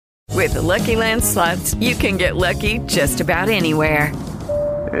With the Lucky Land Slots, you can get lucky just about anywhere.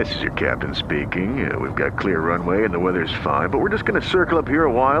 This is your captain speaking. We've got clear runway and the weather's fine, but we're just going to circle up here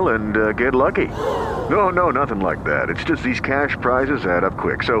a while and get lucky. No, nothing like that. It's just these cash prizes add up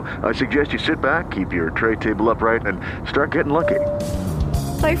quick. So I suggest you sit back, keep your tray table upright, and start getting lucky.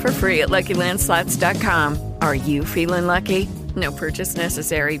 Play for free at LuckyLandSlots.com. Are you feeling lucky? No purchase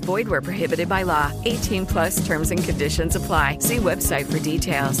necessary. Void where prohibited by law. 18 plus terms and conditions apply. See website for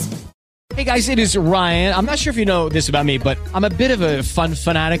details. Hey guys, it is Ryan. I'm not sure if you know this about me, but I'm a bit of a fun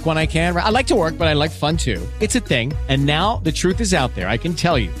fanatic when I can. I like to work, but I like fun too. It's a thing. And now the truth is out there. I can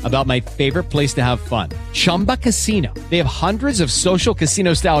tell you about my favorite place to have fun. Chumba Casino. They have hundreds of social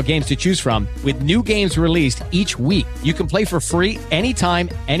casino style games to choose from with new games released each week. You can play for free anytime,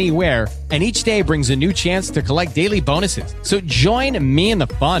 anywhere. And each day brings a new chance to collect daily bonuses. So join me in the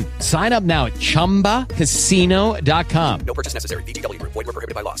fun. Sign up now at ChumbaCasino.com. No purchase necessary. VGW Group. Void where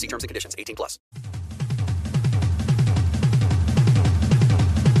prohibited by law. See terms and conditions. 18 plus.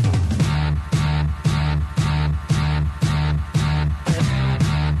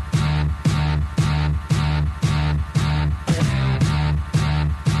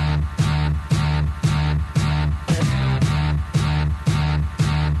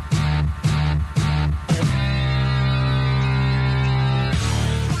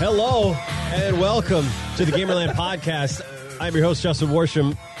 Hello and welcome to the Gamerland Podcast. I'm your host, Justin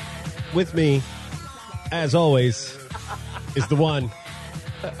Worsham. With me, as always, is the one,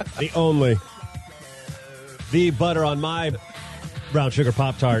 the only, the butter on my brown sugar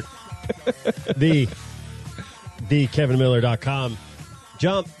Pop-Tart, the KevinMiller.com.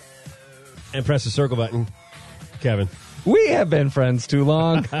 Jump and press the circle button, Kevin. We have been friends too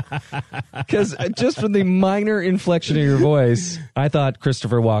long. Because just from the minor inflection of your voice, I thought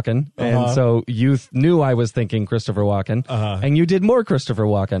Christopher Walken. And so you knew I was thinking Christopher Walken. And you did more Christopher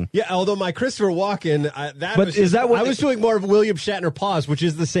Walken. Yeah, although my Christopher Walken, I was doing more of William Shatner pause, which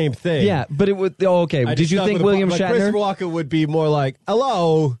is the same thing. Yeah, but it would. Oh, okay. Did you think William Shatner? Christopher Walken would be more like,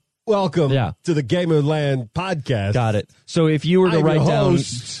 hello. Welcome to the Gamerland Podcast. Got it. So if you were to write down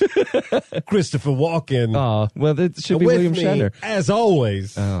Christopher Walken. Oh, well, it should be William Shatner. As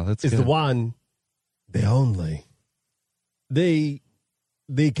always, that's is good. the one, the only, the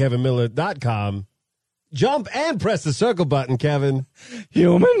KevinMiller.com. Jump and press the circle button, Kevin.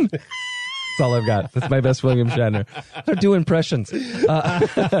 Human? That's all I've got. That's my best William Shatner. I do impressions.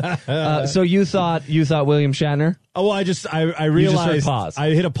 So you thought William Shatner? Oh, well, I realized pause. I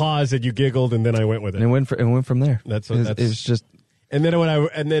hit a pause and you giggled and then I went with it. And it went from there. It was just. And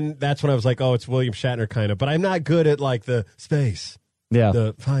then that's when I was like, oh, it's William Shatner kind of. But I'm not good at like the space. Yeah,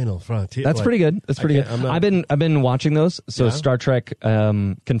 the final frontier. That's pretty good. That's pretty good. I've been watching those. So Star Trek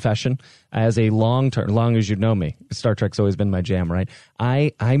Confession as a long as you know me. Star Trek's always been my jam, right?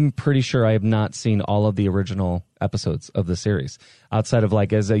 I'm pretty sure I have not seen all of the original episodes of the series outside of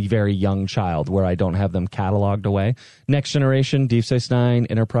like as a very young child where I don't have them cataloged away. Next Generation, Deep Space Nine,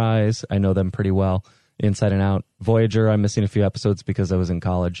 Enterprise, I know them pretty well. Inside and Out. Voyager, I'm missing a few episodes because I was in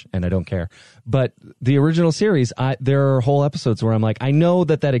college and I don't care. But the original series, there are whole episodes where I'm like, I know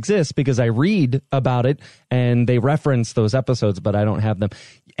that exists because I read about it and they reference those episodes, but I don't have them.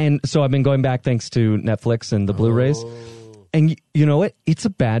 And so I've been going back thanks to Netflix and the Blu-rays. And you know what? It's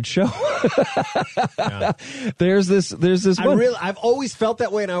a bad show. There's this one. I've always felt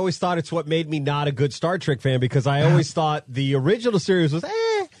that way, and I always thought it's what made me not a good Star Trek fan because I always thought the original series was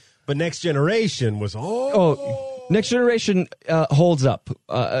but Next Generation was Next Generation holds up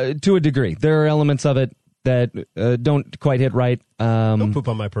to a degree. There are elements of it that don't quite hit right. Don't poop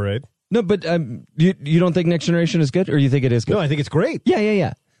on my parade. No, but you don't think Next Generation is good, or you think it is good? No, I think it's great.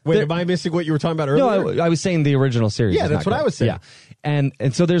 Yeah. Wait, am I missing what you were talking about earlier? No, I was saying the original series. Yeah, that's what I was saying. Yeah,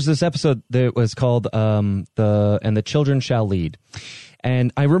 and so there's this episode that was called the Children Shall Lead,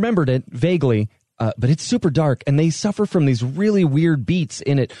 and I remembered it vaguely. But it's super dark, and they suffer from these really weird beats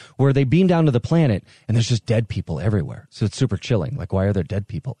in it where they beam down to the planet, and there's just dead people everywhere. So it's super chilling. Like, why are there dead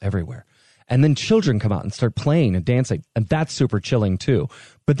people everywhere? And then children come out and start playing and dancing, and that's super chilling too.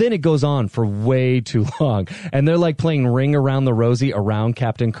 But then it goes on for way too long, and they're like playing Ring Around the Rosie around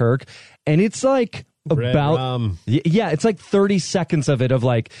Captain Kirk, and it's like it's like 30 seconds of it of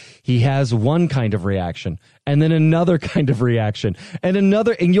like he has one kind of reaction and then another kind of reaction and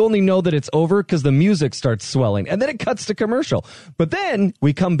another, and you only know that it's over because the music starts swelling and then it cuts to commercial. But then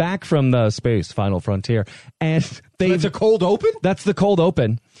we come back from the space final frontier and that's a cold open. That's the cold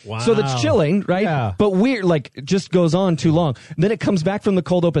open. Wow. So that's chilling, right? Yeah. But weird, like, just goes on too long. Then it comes back from the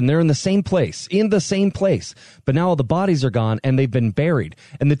cold open. They're in the same place. But now all the bodies are gone and they've been buried.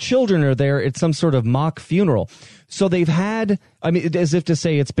 And the children are there at some sort of mock funeral. So they've had, I mean, as if to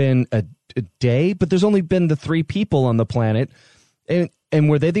say it's been a day, but there's only been the 3 people on the planet. And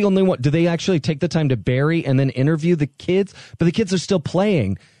were they the only one? Do they actually take the time to bury and then interview the kids? But the kids are still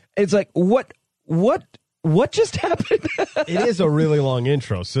playing. It's like, what just happened? It is a really long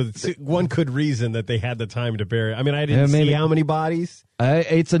intro, so one could reason that they had the time to bury. I mean, I didn't see how many bodies.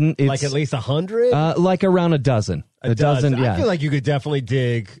 It's like at least 100. Like around a dozen. A dozen. Yeah. I feel like you could definitely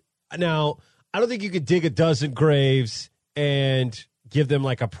dig. Now, I don't think you could dig a dozen graves and give them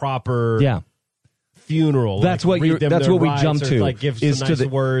like a proper funeral. That's like what that's what we jump to. Like give some nice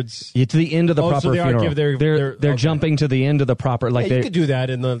words. Yeah, to the end of the proper so they funeral. They're okay. jumping to the end of the proper. Like you could do that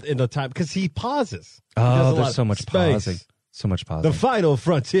in the time because he pauses. Oh, there's so much pausing. So much pausing. The final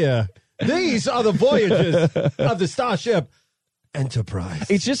frontier. These are the voyages of the Starship Enterprise.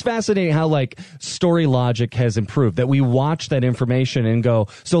 It's just fascinating how like story logic has improved, that we watch that information and go,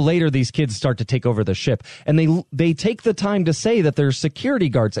 so later these kids start to take over the ship and they take the time to say that they're security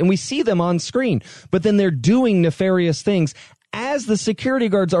guards and we see them on screen, but then they're doing nefarious things as the security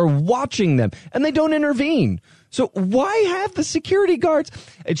guards are watching them and they don't intervene. So why have the security guards?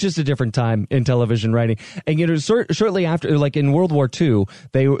 It's just a different time in television writing. And shortly after, like in World War II,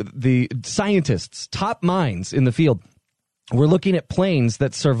 the scientists, top minds in the field, we're looking at planes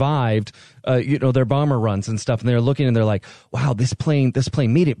that survived, their bomber runs and stuff. And they're looking and they're like, wow, this plane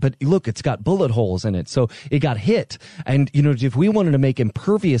made it. But look, it's got bullet holes in it. So it got hit. And, if we wanted to make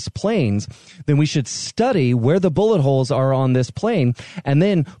impervious planes, then we should study where the bullet holes are on this plane and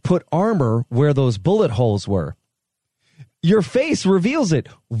then put armor where those bullet holes were. Your face reveals it.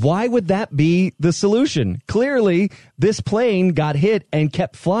 Why would that be the solution? Clearly, this plane got hit and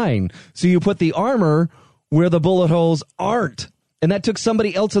kept flying. So you put the armor where the bullet holes aren't. And that took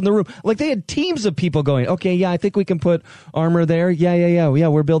somebody else in the room. Like they had teams of people going, okay, yeah, I think we can put armor there. Yeah,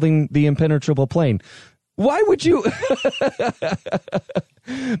 we're building the impenetrable plane. Why would you?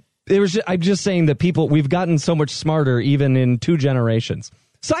 I'm just saying that we've gotten so much smarter even in 2 generations.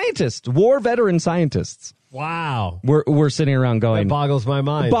 Scientists, war veteran scientists. Wow. We're sitting around going. That boggles my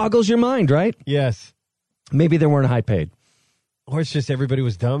mind. It boggles your mind, right? Yes. Maybe they weren't high paid. Or it's just everybody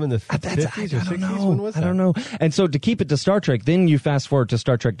was dumb in the 50s or 60s. When was that? I don't know. And so to keep it to Star Trek, then you fast forward to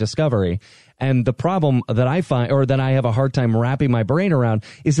Star Trek Discovery. And the problem that I find, or that I have a hard time wrapping my brain around,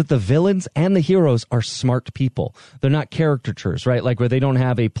 is that the villains and the heroes are smart people. They're not caricatures, right? Like where they don't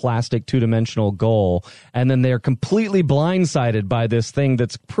have a plastic 2-dimensional goal. And then they're completely blindsided by this thing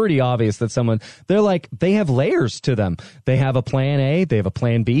that's pretty obvious that they have layers to them. They have a plan A, they have a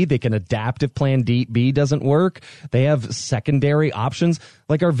plan B, they can adapt if plan B doesn't work. They have secondary options.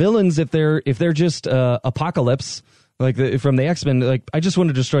 Like our villains, if they're just Apocalypse, like from the X-Men, like I just want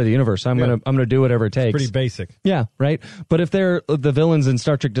to destroy the universe. I'm gonna do whatever it takes. It's pretty basic. Yeah, right. But if they're the villains in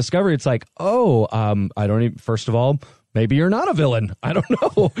Star Trek Discovery, it's like, I don't even. First of all, maybe you're not a villain. I don't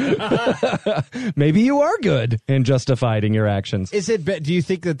know. Maybe you are good and justified in your actions. Do you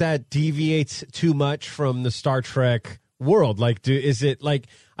think that deviates too much from the Star Trek world? Like, is it like?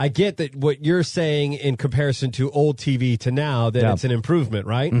 I get that what you're saying in comparison to old TV to now, that it's an improvement,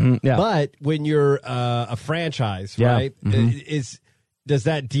 right? Mm-hmm, yeah. But when you're a franchise, right, does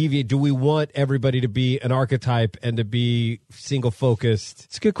that deviate? Do we want everybody to be an archetype and to be single focused?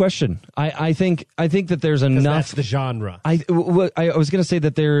 It's a good question. I think that there's enough. That's the genre. I was going to say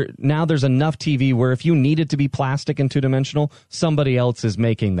that there's enough TV where if you need it to be plastic and 2-dimensional, somebody else is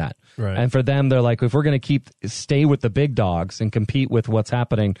making that. Right. And for them, they're like, if we're going to stay with the big dogs and compete with what's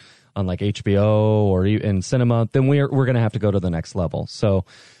happening on like HBO or in cinema, then we're going to have to go to the next level. So,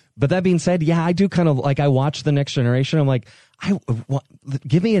 but that being said, yeah, I do kind of like, I watch The Next Generation. I'm like,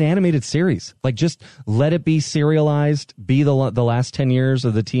 give me an animated series. Like just let it be serialized, be the last 10 years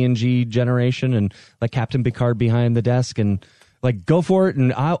of the TNG generation and like Captain Picard behind the desk and like go for it.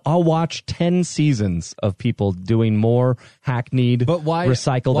 And I'll watch 10 seasons of people doing more hackneyed, recycled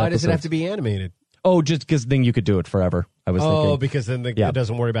episodes. Why does it have to be animated? Oh, just because then you could do it forever. I was thinking. Oh, because then it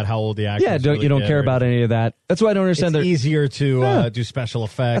doesn't worry about how old the actor is. Yeah, you don't care about any of that. That's why I don't understand. It's easier to do special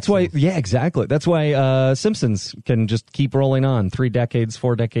effects. That's why, exactly. That's why Simpsons can just keep rolling on 3 decades,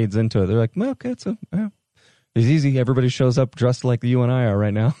 4 decades into it. They're like, well, okay, it's easy. Everybody shows up dressed like you and I are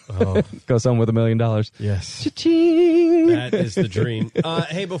right now. Oh. Goes home with $1 million. Yes. Cha-ching. That is the dream.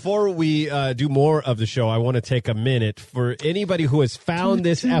 Hey, before we do more of the show, I want to take a minute for anybody who has found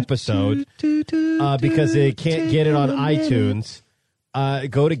this episode because they can't get it on iTunes.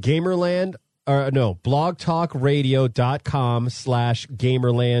 Go to Gamerland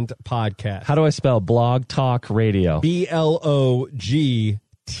blogtalkradio.com/Gamerland podcast. How do I spell Blog Talk Radio?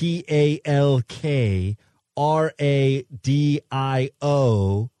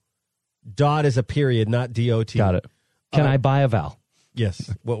 BLOGTALKRADIO. Dot is a period, not DOT. Got it. Can I buy a vowel?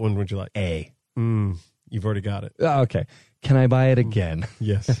 Yes. What one would you like? A. You've already got it. Oh, okay. Can I buy it again?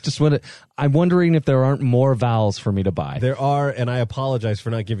 Yes. I'm wondering if there aren't more vowels for me to buy. There are, and I apologize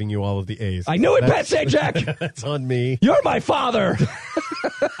for not giving you all of the A's. I knew it, Pat Sajak. That's on me. You're my father.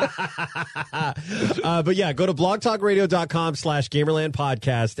 But yeah, go to blogtalkradio.com/Gamerland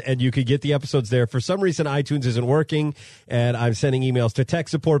podcast, and you can get the episodes there. For some reason, iTunes isn't working, and I'm sending emails to tech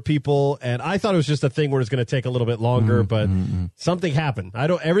support people, and I thought it was just a thing where it's going to take a little bit longer, but something happened.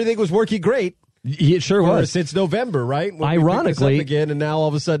 Everything was working great. It sure was. Since November, right? When Ironically, we picked this up again, and now all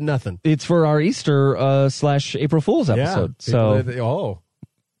of a sudden, nothing. It's for our Easter / April Fool's episode. Yeah. So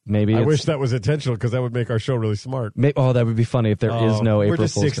maybe I wish that was intentional because that would make our show really smart. that would be funny if there is no April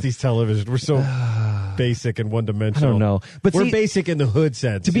Fool's. We're just 60s television. We're so basic and one-dimensional. I don't know. But we're see, basic in the hood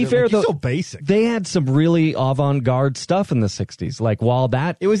sense. To be fair, like, though, so basic. They had some really avant-garde stuff in the 60s. Like, while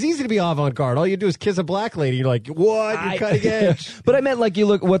that... It was easy to be avant-garde. All you do is kiss a black lady. You're like, what? You're cutting edge. But I meant, like, you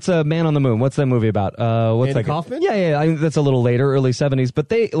look... What's a Man on the Moon? What's that movie about? What's Andy Kaufman? Yeah. I mean, that's a little later, early 70s. But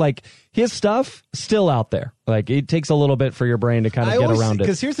they, like, his stuff, still out there. Like, it takes a little bit for your brain to kind of get around it.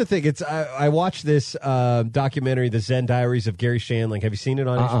 Because here's the thing. I watched this documentary, The Zen Diaries of Gary Shandling. Have you seen it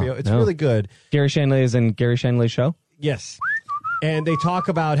on HBO? It's really good. Gary Shandling is in Gary Shandling's show? Yes. And they talk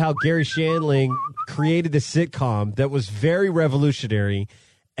about how Gary Shandling created this sitcom that was very revolutionary,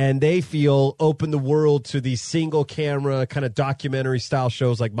 and they feel opened the world to these single camera kind of documentary style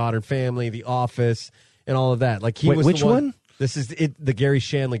shows like Modern Family, The Office, and all of that. Like he was which the one? This is the Gary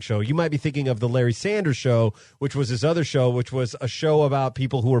Shandling show. You might be thinking of the Larry Sanders show, which was his other show, which was a show about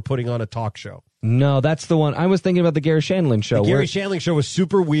people who were putting on a talk show. No, that's the one. I was thinking about the Gary Shandling show. The Gary Shandling show was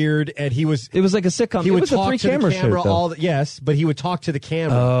super weird, and it was like a sitcom. He would talk to the camera yes, but he would talk to the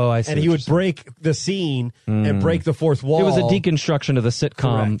camera. Oh, I see. And he would break the scene and break the fourth wall. It was a deconstruction of the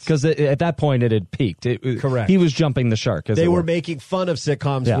sitcom because at that point it had peaked. Correct. He was jumping the shark. They were making fun of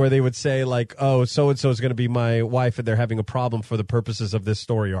sitcoms where they would say like, "Oh, so and so is going to be my wife, and they're having a problem for the purposes of this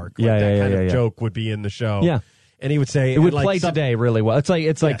story arc." Like that kind of joke would be in the show. Yeah. And he would say it would play today really well.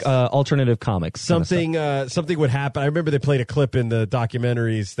 It's like alternative comics. Something would happen. I remember they played a clip in the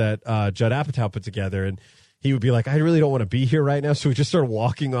documentaries that Judd Apatow put together, and he would be like, "I really don't want to be here right now," so we just started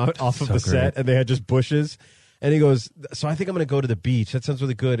walking off of the set, and they had just bushes. And he goes, "So I think I'm going to go to the beach. That sounds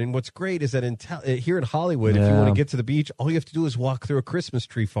really good." And what's great is that here in Hollywood, if you want to get to the beach, all you have to do is walk through a Christmas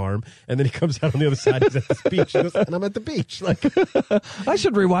tree farm. And then he comes out on the other side, he's at this beach, and I'm at the beach. Like, I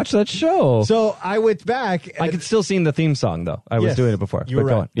should rewatch that show. So I went back. I could still sing the theme song, though. I was doing it before. You were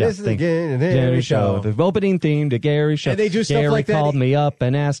right. Yeah, this is the Gary show. The opening theme to Gary show. And they do stuff Gary like that. called me up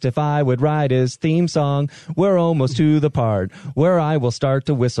and asked if I would write his theme song. We're almost to the part where I will start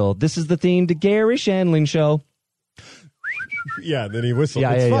to whistle. This is the theme to Gary Shandling show. Yeah, then he whistled.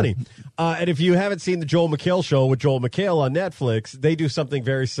 It's funny. And if you haven't seen the Joel McHale show with Joel McHale on Netflix, they do something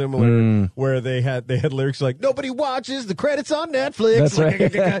very similar where they had lyrics like, "Nobody watches the credits on Netflix." That's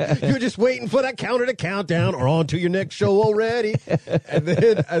right. You're just waiting for that counter to count down or on to your next show already. and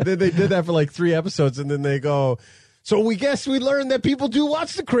then they did that for like 3 episodes, and then they go, "So we guess we learned that people do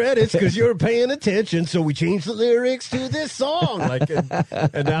watch the credits because you're paying attention. So we changed the lyrics to this song." Like,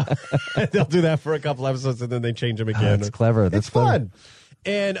 and now they'll do that for a couple episodes, and then they change them again. That's clever. That's fun.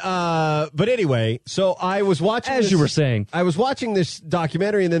 And but anyway, so I was watching. You were saying, I was watching this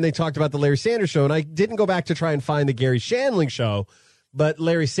documentary, and then they talked about the Larry Sanders show, and I didn't go back to try and find the Gary Shandling show. But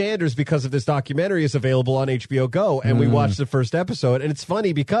Larry Sanders, because of this documentary, is available on HBO Go, and we watched the first episode. And it's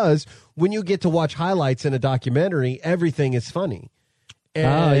funny because when you get to watch highlights in a documentary, everything is funny.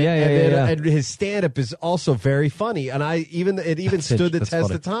 And, and his stand-up is also very funny. And it even stood the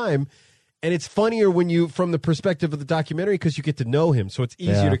test of time. And it's funnier when you, from the perspective of the documentary, because you get to know him. So it's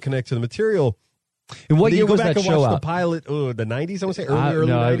easier to connect to the material. And what year was that show watch out? The pilot, the 90s, I want to say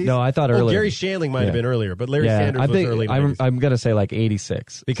early 90s. No, I thought early. Gary Shandling might have been earlier, but Larry Sanders was early 90s. I'm going to say like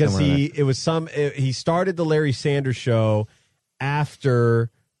 86. Because he started the Larry Sanders show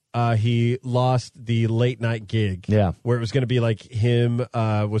after he lost the late night gig. Yeah. Where it was going to be like him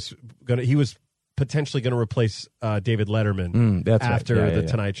he was potentially going to replace David Letterman after the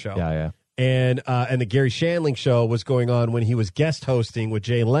Tonight Show. Yeah. And the Gary Shandling show was going on when he was guest hosting with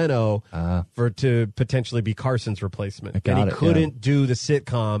Jay Leno to potentially be Carson's replacement. And he couldn't do the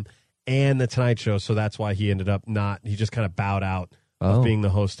sitcom and the Tonight Show, so that's why he ended up he just kind of bowed out of being the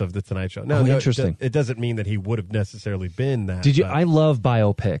host of The Tonight Show. No, interesting. It doesn't mean that he would have necessarily been that. Did you? but- I love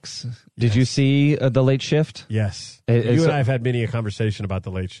biopics. Did you see The Late Shift? Yes. It- you it's- and I have had many a conversation about The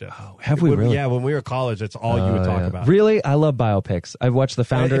Late Shift. Oh, have we really? Yeah, when we were in college, that's all you would talk about. Really? I love biopics. I've watched The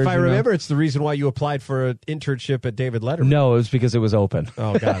Founders. If I remember, it's the reason why you applied for an internship at David Letterman. No, it was because it was open.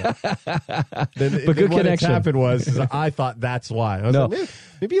 Oh, got it. then But good what connection. happened was is I thought that's why. I was No. like,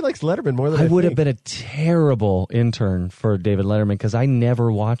 maybe he likes Letterman more than I I would have think. been a terrible intern for David Letterman because I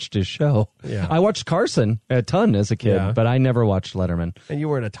never watched his show. Yeah. I watched Carson a ton as a kid, Yeah. but I never watched Letterman. And you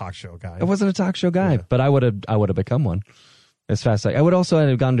weren't a talk show guy. I wasn't a talk show guy, but I would have become one as fast as I would also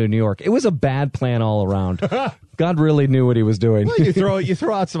have gone to New York. It was a bad plan all around. God really knew what he was doing. Well, you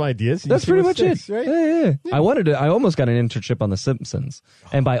throw out some ideas. And you That's see pretty what much sticks, it. right? Yeah. I almost got an internship on The Simpsons.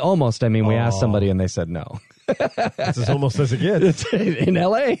 And by almost, I mean we asked somebody and they said no. That's as almost as it gets. In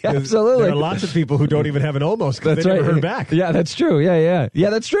L.A., absolutely. There are lots of people who don't even have an almost because That's they right. never heard back. Yeah, that's true. Yeah,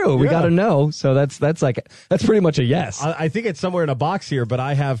 that's true. We Yeah. got to know. So that's pretty much a yes. I think it's somewhere in a box here, but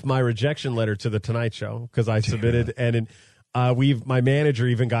I have my rejection letter to The Tonight Show because I submitted, and my manager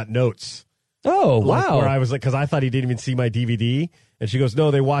even got notes. Oh, Like, wow. where I was like, because I thought he didn't even see my DVD, and she goes, "No,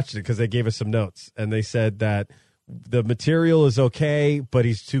 they watched it because they gave us some notes, and they said that the material is okay, but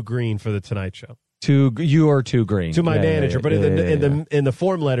he's too green for The Tonight Show." You are too green. To my Yeah, manager, yeah, but yeah. in the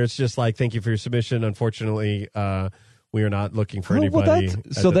form letter, it's just like, "Thank you for your submission. Unfortunately, we are not looking for Oh, well, anybody."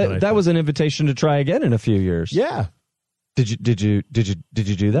 so that was an invitation to try again in a few years. yeah. Did you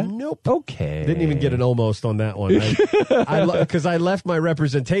do that? Nope. Okay. Didn't even get an almost on that one. Because I left my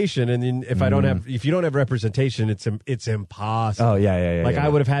representation, and then if you don't have representation, it's impossible. Oh yeah. Like yeah. I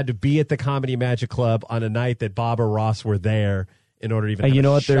would have had to be at the Comedy Magic Club on a night that Bob or Ross were there in order to even. And have you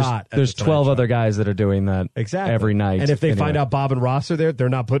know a what? shot at There's the 12 Tonight other Show. guys that are doing that Exactly every night. And if they anyway. find out Bob and Ross are there, they're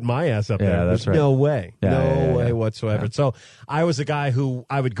not putting my ass up Yeah, there. that's There's right. no way, Yeah, no yeah, way yeah. whatsoever. Yeah. So I was a guy who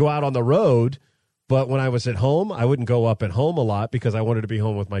I would go out on the road. But when I was at home, I wouldn't go up at home a lot because I wanted to be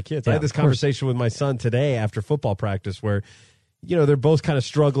home with my kids. I Yeah, had this of course. conversation with my son today after football practice where, they're both kind of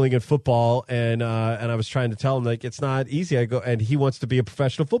struggling in football. And I was trying to tell him, like, it's not easy. And he wants to be a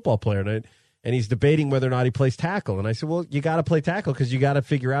professional football player. And he's debating whether or not he plays tackle. And I said, well, you got to play tackle because you got to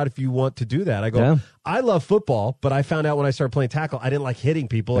figure out if you want to do that. I go, Yeah. I love football, but I found out when I started playing tackle, I didn't like hitting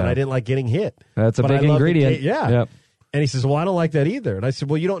people and Yeah. I didn't like getting hit. That's a But big I love the ingredient. game. Yeah. Yep. And he says, well, I don't like that either. And I said,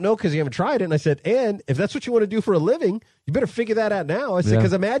 well, you don't know because you haven't tried it. And I said, and if that's what you want to do for a living, you better figure that out now. I said, Yeah.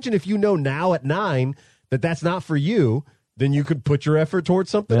 because imagine if you know now at 9 that that's not for you, then you could put your effort towards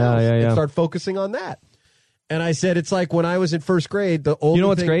something Yeah, else yeah, and yeah. start focusing on that. And I said, it's like when I was in first grade, the only You know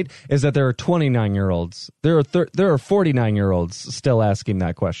what's thing- great is that there are 29-year-olds. There are 49-year-olds still asking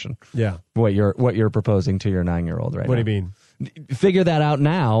that question. Yeah. What you're proposing to your 9-year-old right now. What do you mean? Figure that out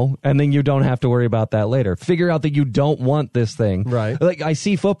now, and then you don't have to worry about that later. Figure out that you don't want this thing. Right. Like, I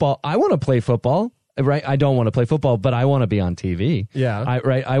see football. I want to play football. Right. I don't want to play football, but I want to be on TV. Yeah.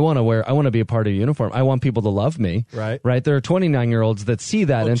 I want to be a part of a uniform. I want people to love me. Right. Right. There are 29-year-olds that see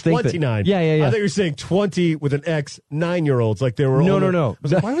that and think that. 29. Yeah. I thought you were saying 20 with an X, 9-year-olds. Like they were. No. I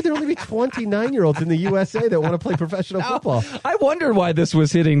was like, why would there only be 29-year-olds in the USA that want to play professional football? I wondered why this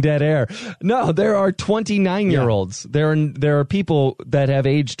was hitting dead air. No, there are 29-year-olds. There are people that have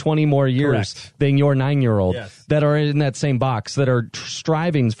aged 20 more years Correct. than your 9-year-old Yes. that are in that same box, that are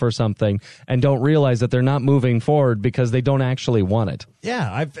striving for something and don't realize that they're not moving forward because they don't actually want it.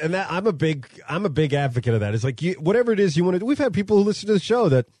 Yeah, I'm a big advocate of that. It's like whatever it is you want to do. We've had people who listen to the show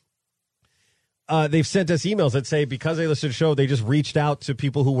that they've sent us emails that say because they listen to the show, they just reached out to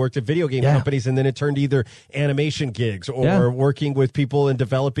people who worked at video game companies, and then it turned either animation gigs or working with people in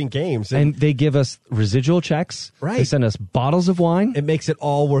developing games. And they give us residual checks. Right. They send us bottles of wine, it makes it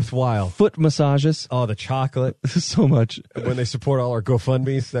all worthwhile. foot massages. Oh, the chocolate. So much. When they support all our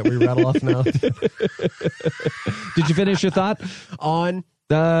GoFundMes that we rattle off now. Did you finish your thought? On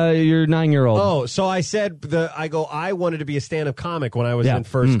Your 9-year-old. Oh, so I said I wanted to be a stand-up comic when I was Yeah. in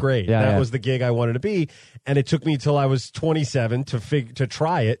first grade. Yeah, that yeah. was the gig I wanted to be, and it took me till I was 27 to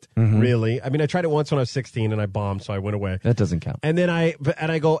try it. Mm-hmm. Really, I mean, I tried it once when I was 16 and I bombed, so I went away. That doesn't count. And then I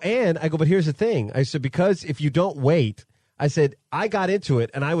go, but here's the thing. I said, because if you don't wait, I said, I got into it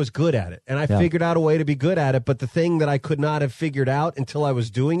and I was good at it, and I figured out a way to be good at it. But the thing that I could not have figured out until I was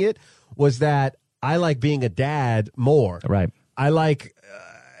doing it was that I like being a dad more. Right. I like,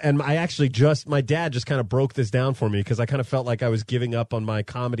 and I actually my dad just kind of broke this down for me because I kind of felt like I was giving up on my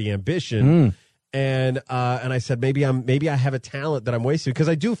comedy ambition. And I said, maybe I have a talent that I'm wasting, because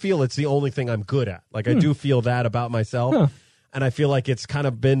I do feel it's the only thing I'm good at. Like I do feel that about myself. Huh. And I feel like it's kind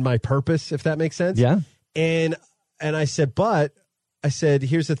of been my purpose, if that makes sense. Yeah. And I said,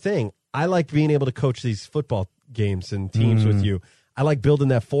 here's the thing. I like being able to coach these football games and teams with you. I like building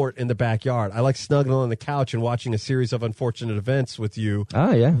that fort in the backyard. I like snuggling on the couch and watching a series of unfortunate events with you.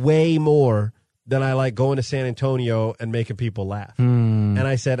 Oh, yeah. Way more than I like going to San Antonio and making people laugh. And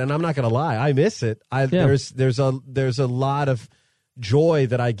I said, and I'm not going to lie, I miss it. There's a lot of joy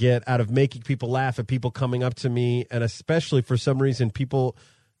that I get out of making people laugh and people coming up to me, and especially for some reason people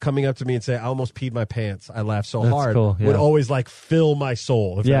coming up to me and say, I almost peed my pants. I laughed so That's hard. cool, yeah. Would always like fill my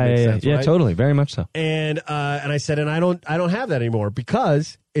soul. If that makes sense, yeah, right? totally, very much so. And I said, and I don't have that anymore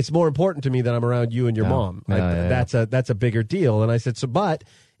because it's more important to me that I'm around you and your mom. That's a bigger deal. And I said, but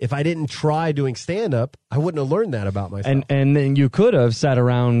if I didn't try doing stand up, I wouldn't have learned that about myself. And then you could have sat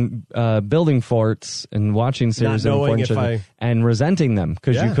around building forts and watching series Not of knowing unfortunate and resenting them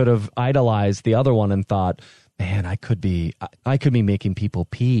because you could have idolized the other one and thought, man, I could be making people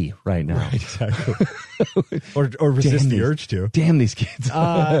pee right now. Right, exactly. or resist the urge to. Damn these kids.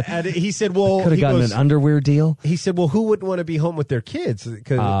 And he said, well, could have gotten an underwear deal. He said, well, who wouldn't want to be home with their kids?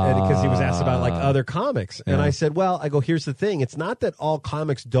 Because he was asked about like other comics. And I said, well, here's the thing. It's not that all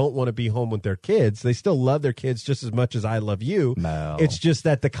comics don't want to be home with their kids. They still love their kids just as much as I love you. No. It's just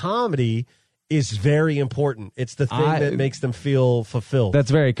that the comedy is very important. It's the thing that makes them feel fulfilled.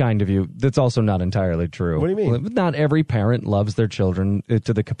 That's very kind of you. That's also not entirely true. What do you mean? Not every parent loves their children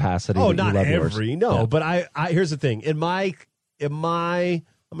to the capacity. Oh, that not you love every. yours. No, Yeah. but I here's the thing. I'm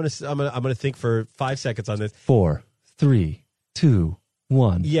gonna think for 5 seconds on this. 4, 3, 2,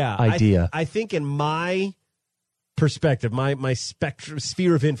 1. Yeah, idea. I think in my perspective, my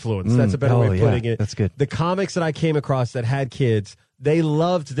sphere of influence. That's a better way of putting it. That's good. The comics that I came across that had kids, they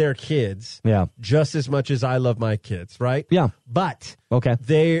loved their kids just as much as I love my kids, right? Yeah. But Okay.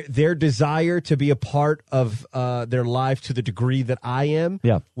 their desire to be a part of their life to the degree that I am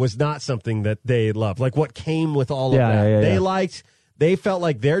was not something that they loved. Like what came with all of that. They felt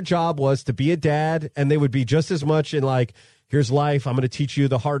like their job was to be a dad, and they would be just as much in like, here's life, I'm going to teach you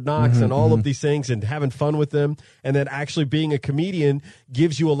the hard knocks and all of these things and having fun with them. And then actually being a comedian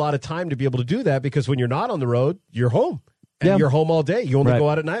gives you a lot of time to be able to do that because when you're not on the road, you're home. And you're home all day. You only go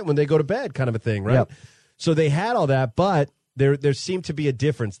out at night when they go to bed, kind of a thing, right? Yep. So they had all that, but there seemed to be a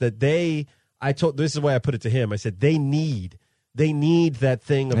difference that this is the way I put it to him. I said, they need that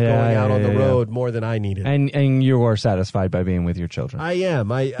thing of going out on the road more than I need it. And you are satisfied by being with your children. I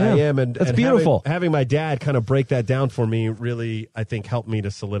am. I am. And that's beautiful. Having my dad kind of break that down for me really, I think, helped me to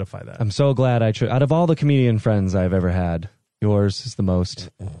solidify that. I'm so glad out of all the comedian friends I've ever had, yours is the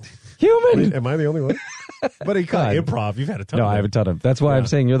most human. Am I the only one? But improv, you've had a ton of I have a ton of. That's why I'm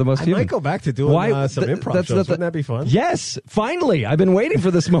saying you're the most I human. might go back to doing some improv shows. Wouldn't that be fun? Yes, finally. I've been waiting for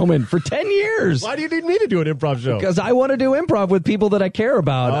this moment for 10 years. Why do you need me to do an improv show? Because I want to do improv with people that I care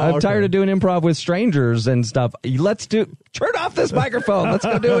about. I'm tired of doing improv with strangers and stuff. Turn off this microphone. Let's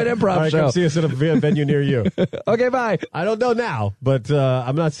go do an improv All right, show. come see us at a venue near you. Okay, bye. I don't know now, but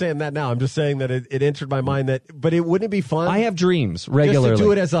I'm not saying that now. I'm just saying that it entered my mind but it wouldn't be fun. I have dreams regularly. Just to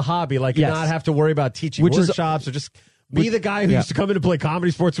do it as a hobby, like not have to worry about teaching workshops or just be the guy who used to come in and play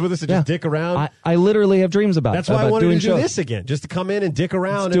comedy sports with us and just dick around. I literally have dreams about That's why I wanted to do shows. this again, just to come in and dick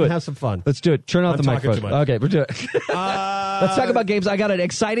around and have some fun. Let's do it. Turn off I'm the talking microphone. too much. Okay, we'll do it. Let's talk about games. I got an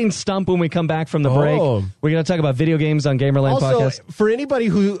exciting stump when we come back from the break. We're going to talk about video games on Gamerland Podcast. For anybody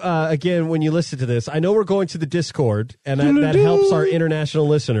who, again, when you listen to this, I know we're going to the Discord, and that helps our international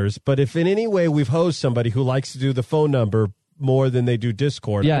listeners. But if in any way we've hosed somebody who likes to do the phone number more than they do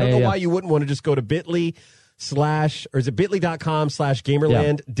Discord, I don't know why you wouldn't want to just go to bit.ly/ or is it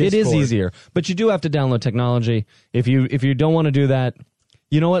bit.ly.com/Gamerland Discord? It is easier, but you do have to download technology. If you don't want to do that,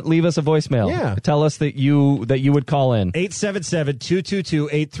 you know what? Leave us a voicemail. Yeah. Tell us that you would call in.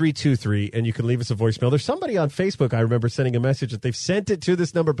 877-222-8323, and you can leave us a voicemail. There's somebody on Facebook I remember sending a message that they've sent it to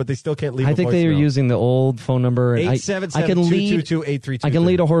this number, but they still can't leave a voicemail. I think they are using the old phone number. 877-222-8323. I can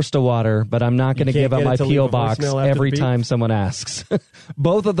lead a horse to water, but I'm not going to give up my P.O. box every time someone asks.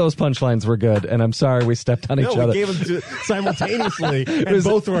 Both of those punchlines were good, and I'm sorry we stepped on each other. We gave them simultaneously, and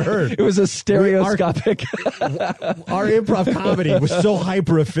both were heard. It was a stereoscopic. Our improv comedy was so hyper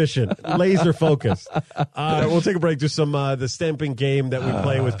efficient, laser focused. We'll take a break. Do some the stamping game that we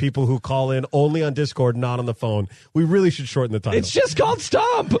play with people who call in only on Discord, not on the phone. We really should shorten the title. It's just called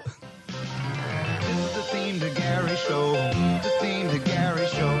Stomp. This is the theme to Gary Show. The theme to Gary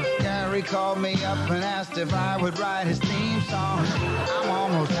Show. Gary called me up and asked if I would write his theme song. I'm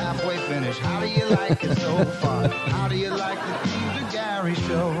almost halfway finished. How do you like it so far? How do you like the theme to Gary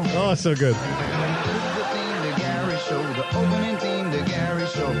Show? Oh, so good. This is the theme to Gary Show. The opening theme to Gary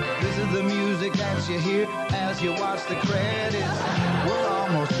Show. This is the music that you hear as you watch the credits. We're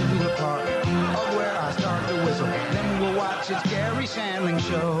almost to the part of where I start to whistle. Then we'll watch It's Gary Shandling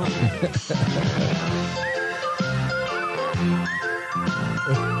Show.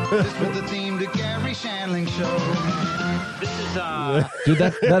 This was the theme to Gary Shandling Show. Dude,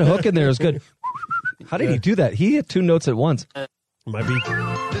 that hook in there is good. How did he do that? He hit 2 notes at once. Might be.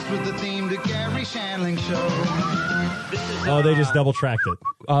 This was the theme to Gary Shandling Show. Oh, they just double tracked it.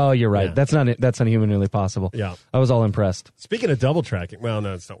 Oh, you're right. Yeah. That's not humanly possible. Yeah. I was all impressed. Speaking of double tracking, well,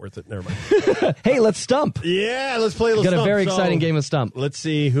 no, it's not worth it. Never mind. Hey, let's stump. Yeah, let's play a little Got stump. a very So, exciting game of stump. Let's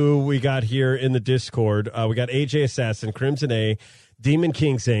see who we got here in the Discord. We got AJ Assassin, Crimson A, Demon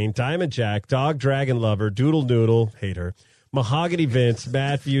King Zane, Diamond Jack, Dog Dragon Lover, Doodle Noodle, hater, Mahogany Vince,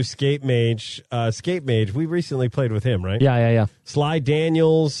 Matthew, Scape Mage. We recently played with him, right? Yeah. Sly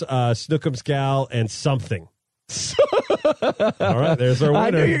Daniels, Snookums Gal, and Something. All right, there's our winner. I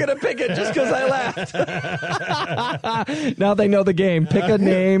knew you were going to pick it just because I laughed. Now they know the game. Pick a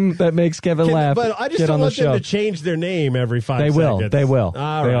name that makes Kevin laugh. But I just Get don't on the want them show. to change their name every 5 They will. seconds. They will.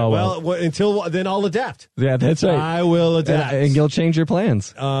 All They right. all Well, will. until then, I'll adapt. Yeah, that's right. I will adapt. And you'll change your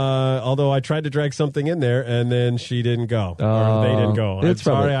plans. Although I tried to drag something in there, and then she didn't go. Oh, or they didn't go. I'm it's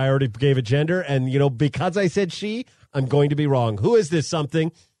sorry, probably- I already gave a gender, and, because I said she, I'm going to be wrong. Who is this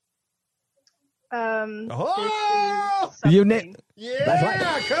something? Oh! You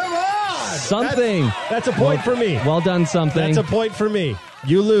Yeah, come on! Something. That's a point for me. Well done, something. That's a point for me.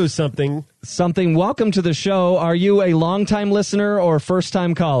 You lose something. Something. Welcome to the show. Are you a longtime listener or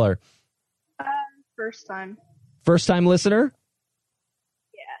first-time caller? First time. First-time listener?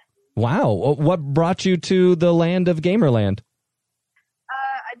 Yeah. Wow. What brought you to the land of Gamerland?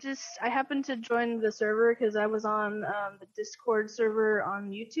 I happened to join the server because I was on the Discord server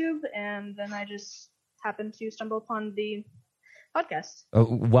on YouTube, and then I just happened to stumble upon the podcast.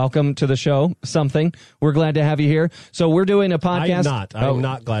 Welcome to the show, Something. We're glad to have you here. So we're doing a podcast. I'm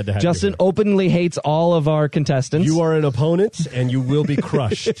not glad to have Justin you openly hates all of our contestants. You are an opponent, and you will be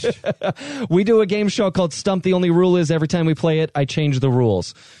crushed. We do a game show called Stump. The only rule is every time we play it, I change the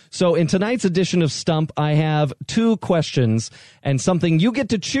rules. So in tonight's edition of Stump, I have 2 questions and something you get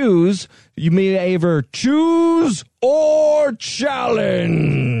to choose. You may either choose or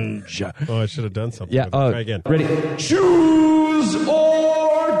challenge. Oh, I should have done something. Yeah. Try again. Ready? Choose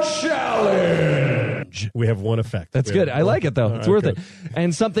or challenge. We have one effect. That's good. I like it, though. It's worth good. it.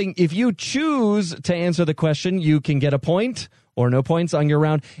 And something, if you choose to answer the question, you can get a point or no points on your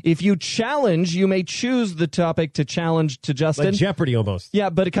round. If you challenge, you may choose the topic to challenge to Justin. Like Jeopardy almost. Yeah,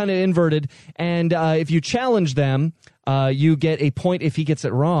 but it kind of inverted. And if you challenge them, you get a point if he gets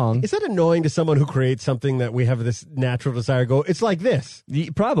it wrong. Is that annoying to someone who creates something that we have this natural desire to go, it's like this?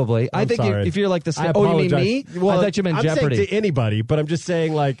 Probably. I think sorry. if you're like the I oh, you mean apologize. me? Well, I thought you meant I'm Jeopardy. saying to anybody, but I'm just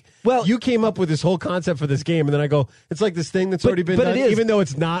saying, like, Well, you came up with this whole concept for this game, and then I go, it's like this thing that's already been but done, it is. even though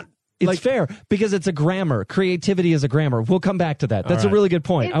it's not. It's like, fair because it's a grammar. Creativity is a grammar. We'll come back to that. That's All a right. really good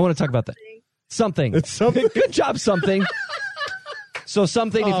point. I want to talk about that. Something. It's something. Good job, something. So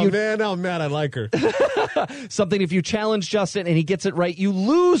something if Oh, you man, I'm mad I like her. something if you challenge Justin and he gets it right, you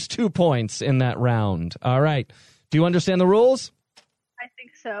lose 2 points in that round. All right. Do you understand the rules? I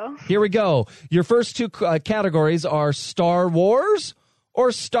think so. Here we go. Your first 2 categories are Star Wars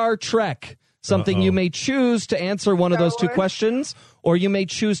or Star Trek. Something you may choose to answer one of those 2 Wars. questions, or you may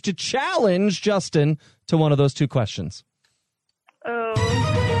choose to challenge Justin to one of those 2 questions. Oh.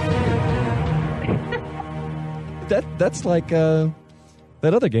 That's like that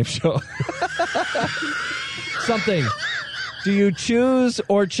other game show. Something. Do you choose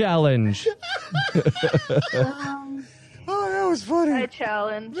or challenge? Oh, that was funny. I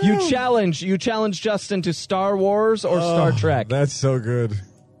challenge. You challenge Justin to Star Wars or Star Trek. That's so good.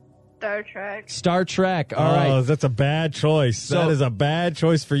 Star Trek. Star Trek. All Oh, right. that's a bad choice. So- that is a bad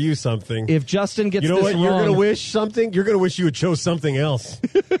choice for you, something. If Justin gets You know this what? wrong, You're going to wish something? You're going to wish you had chose something else.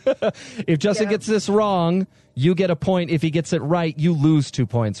 if Justin gets this wrong, you get a point. If he gets it right, you lose 2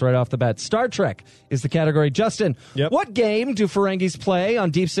 points right off the bat. Star Trek is the category. Justin, Yep. what game do Ferengis play on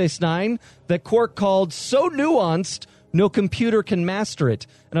Deep Space Nine that Quark called so nuanced no computer can master it?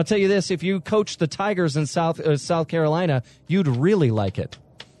 And I'll tell you this, if you coach the Tigers in South Carolina, you'd really like it.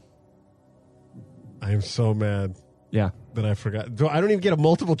 I am so mad Yeah. that I forgot. I don't even get a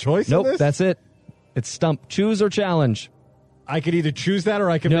multiple choice in Nope, this? that's it. It's stump. Choose or challenge. I could either choose that or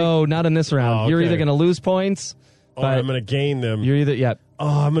I could No, not in this round. Oh, You're okay. either going to lose points, or but I'm going to gain them. you're either, yeah. Oh,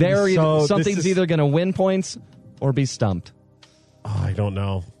 I'm going to be so... Something's this is- either going to win points or be stumped. Oh, I don't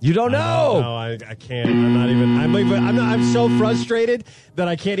know. You don't know. No, I can't. I'm not even... I'm so frustrated that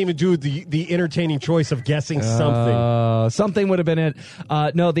I can't even do the entertaining choice of guessing something. Something would have been it.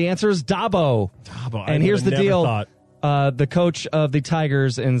 No, the answer is Dabo. Dabo. I And here's the never deal. thought. The coach of the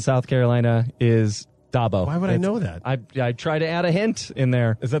Tigers in South Carolina is Dabo. Why would I know that? I try to add a hint in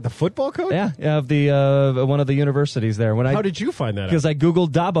there. Is that the football coach? Yeah, of the one of the universities there. How did you find that out? Because I Googled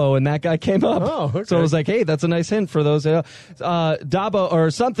Dabo and that guy came up. Oh, okay. So I was like, hey, that's a nice hint for those. Dabo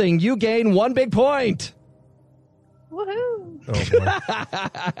or something, you gain 1 big point. Woohoo!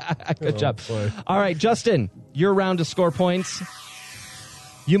 Oh, boy. Good job. Boy. All right, Justin, your round to score points.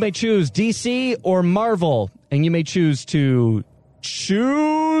 You may choose DC or Marvel, and you may choose to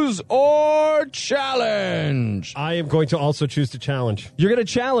choose or challenge. I am going to also choose to challenge. You're going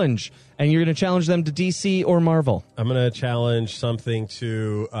to challenge, and you're going to challenge them to DC or Marvel. I'm going to challenge something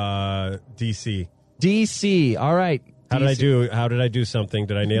to DC. DC. All right. How did I do? How did I do something?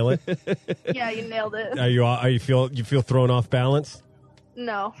 Did I nail it? Yeah, you nailed it. Are you feel thrown off balance?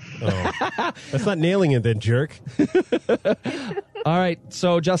 No. Oh. That's not nailing it then, jerk. All right.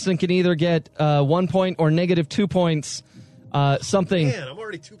 So Justin can either get 1 point or negative 2 points. Something. Man, I'm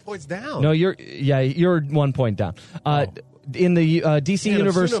already 2 points down. No, you're 1 point down. In the DC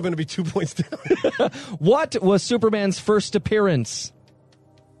universe, I'm going to be 2 points down. what was Superman's first appearance?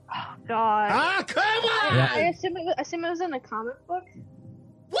 Oh, God. Ah, come on! Yeah. I assume it was in a comic book.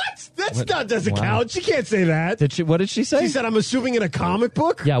 What? Doesn't count. She can't say that. What did she say? She said, "I'm assuming in a comic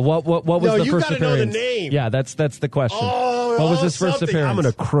book." Yeah. What was the you first gotta appearance? know the name. Yeah, that's the question. Oh, what was his first something. appearance? I'm going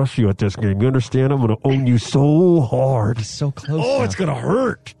to crush you at this game. You understand? I'm going to own you so hard. He's so close. Oh, now. it's going to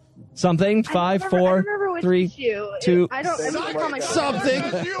hurt. Something. I 5, remember 4, which 3, issue. 2. I don't remember the comic book.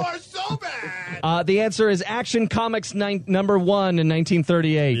 Something. You are so bad. The answer is Action Comics number 1 in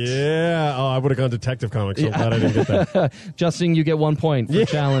 1938. Yeah. Oh, I would have gone Detective Comics. So I'm glad I didn't get that. Justin, you get 1 point for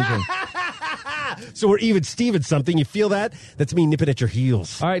challenging. So we're even Steven something. You feel that? That's me nipping at your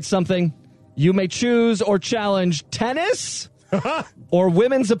heels. All right, something. You may choose or challenge tennis or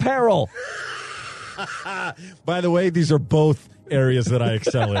women's apparel. By the way, these are both areas that I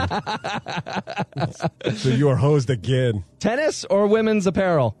excel in. So you are hosed again. Tennis or women's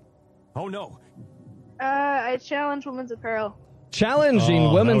apparel? Oh, no. I challenge women's apparel.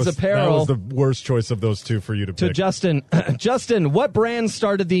 Challenging women's apparel. That was the worst choice of those two for you to pick. To Justin. Justin, what brand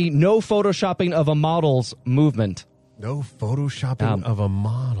started the no photoshopping of a model's movement? No photoshopping of a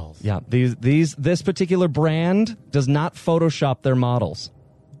model. Yeah, this particular brand does not Photoshop their models.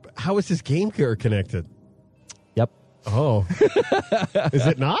 How is this game gear connected? Yep. Oh. Is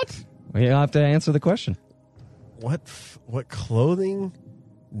it not? You have to answer the question. What clothing?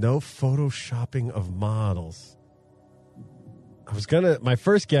 No photoshopping of models. My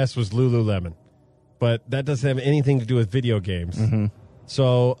first guess was Lululemon, but that doesn't have anything to do with video games. Mm-hmm.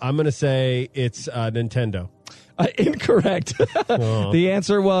 So I'm going to say it's Nintendo. Incorrect. The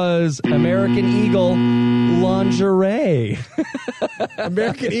answer was American Eagle lingerie.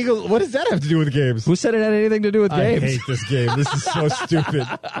 American Eagle? What does that have to do with games? Who said it had anything to do with games? I hate this game. This is so stupid.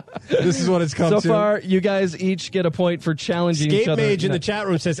 This is what it's come to. So far, you guys each get a point for challenging each Escape other. Mage in the chat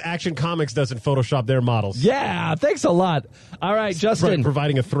room says Action Comics doesn't Photoshop their models. Yeah, thanks a lot. All right, Justin.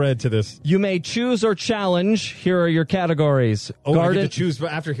 Providing a thread to this. You may choose or challenge. Here are your categories. Oh, I get to choose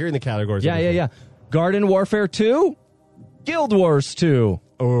after hearing the categories. Yeah. Garden Warfare 2, Guild Wars 2.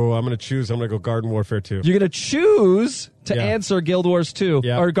 Oh, I'm going to choose. I'm going to go Garden Warfare 2. You're going to choose to answer Guild Wars 2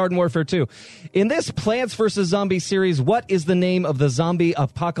 or Garden Warfare 2. In this Plants vs. Zombies series, what is the name of the zombie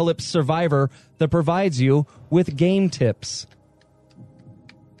apocalypse survivor that provides you with game tips?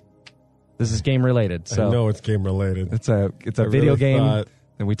 This is game related. So I know it's game related. It's a video game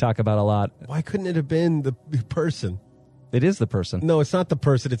that we talk about a lot. Why couldn't it have been the person? It is the person. No, it's not the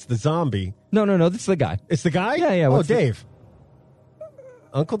person. It's the zombie. No. That's the guy. It's the guy? Yeah. Oh, Dave.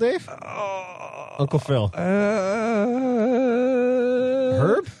 Uncle Dave? Uncle Phil. Herb?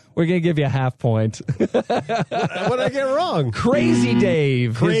 We're going to give you a half point. What did I get wrong? Crazy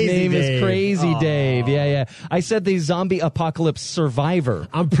Dave. Crazy His name Dave. is Crazy Dave. Yeah. I said the zombie apocalypse survivor.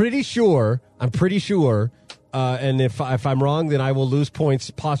 I'm pretty sure. And if I'm wrong, then I will lose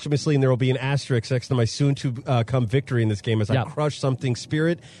points posthumously, and there will be an asterisk next to my soon-to-come victory in this game as I crush something's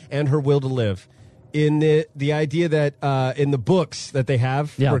spirit and her will to live. In the idea that in the books that they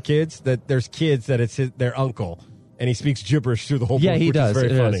have for kids, that there's kids that it's their uncle, and he speaks gibberish through the whole book, he which does. is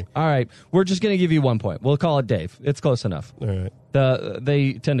very funny. Is. All right. We're just going to give you 1 point. We'll call it Dave. It's close enough. All right.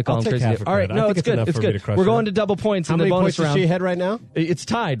 They tend to call him Crazy Dave. All right. No, it's good. It's good. We're going to double points in the bonus round. How many points is she ahead right now? It's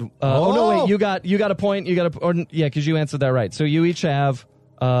tied. No, wait. You got a point. Because you answered that right. So you each have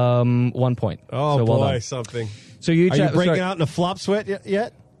 1 point. Oh, so boy, something. So you each Are you breaking out in a flop sweat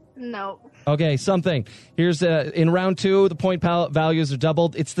yet? No. Okay, something. Here's in round 2, the point values are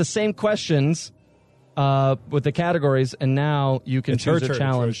doubled. It's the same questions, with the categories, and now you can It's her choose a turn to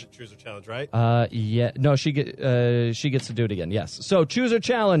challenge. choose a challenge, right? Yeah, no, she gets to do it again. Yes. So choose a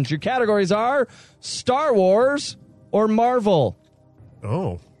challenge. Your categories are Star Wars or Marvel.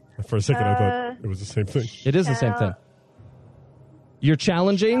 Oh, for a second I thought it was the same thing. It is the same thing. You're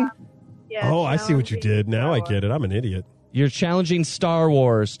challenging. Yeah, Oh, I see what you did. Now I challenging get it. I'm an idiot. You're challenging Star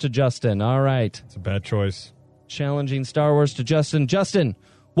Wars to Justin. All right. It's a bad choice. Challenging Star Wars to Justin. Justin,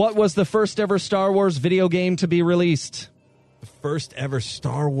 what was the first ever Star Wars video game to be released? The first ever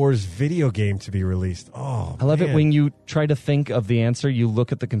Star Wars video game to be released. Oh, I love it man. when you try to think of the answer, you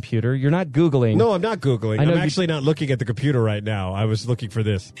look at the computer. You're not Googling. No, I'm not Googling. I know I'm you- actually not looking at the computer right now. I was looking for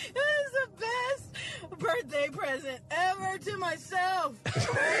this. It is the best birthday present ever to myself. Do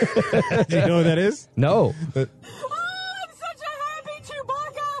you know what that is? No. Oh, I'm such a happy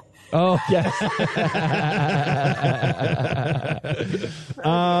Chewbacca. Oh, yes.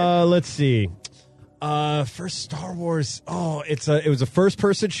 Let's see. First Star Wars. Oh, it was a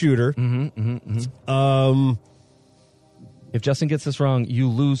first-person shooter. If Justin gets this wrong, you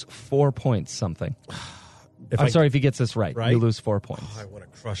lose 4 points something. I'm sorry, if he gets this right, you lose 4 points. I want to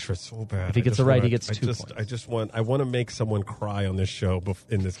crush her so bad. If he gets it right, he gets 2 points. I want to make someone cry on this show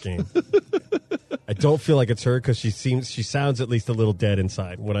in this game. I don't feel like it's her because she sounds at least a little dead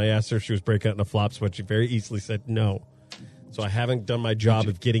inside. When I asked her if she was breaking out in a flop sweat, she very easily said no. So I haven't done my job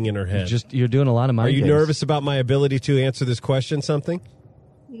of getting in her head. You're doing a lot of mind Are you games. nervous about my ability to answer this question? Something?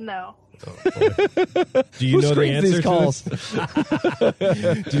 No. Do you Who know the screens these answer calls? to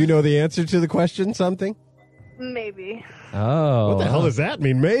this? Do you know the answer to the question? Something? Maybe. Oh. What the hell does that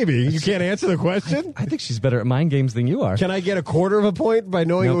mean? Maybe you can't answer the question. I think she's better at mind games than you are. Can I get a quarter of a point by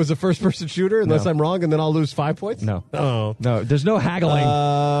knowing Nope. it was a first-person shooter? Unless No. I'm wrong, and then I'll lose 5 points. No. Oh. No, there's no haggling.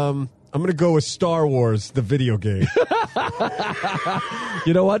 I'm going to go with Star Wars, the video game.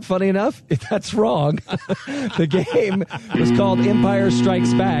 You know what? Funny enough, if that's wrong, the game was called Empire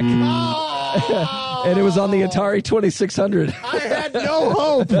Strikes Back. And it was on the Atari 2600. I had no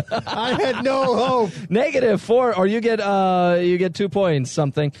hope. -4, or you get 2 points,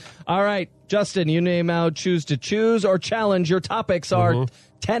 something. All right, Justin, you may now choose to choose or challenge. Your topics are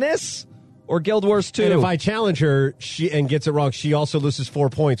tennis or Guild Wars 2. And if I challenge her and gets it wrong, she also loses 4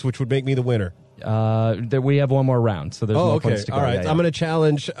 points, which would make me the winner. We have one more round, so there's more points to go. All right. Yeah, yeah. I'm going to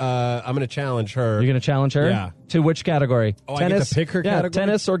challenge. I'm going to challenge her. You're going to challenge her? Yeah. To which category? Oh, I get to pick her category?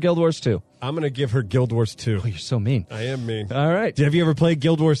 Tennis or Guild Wars 2? I'm going to give her Guild Wars 2. Oh, you're so mean. I am mean. All right. Have you ever played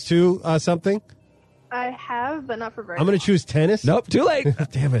Guild Wars 2 something? I have, but not for very I'm going to choose tennis. Nope, too late.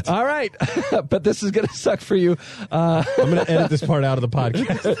 Damn it. All right. But this is going to suck for you. I'm going to edit this part out of the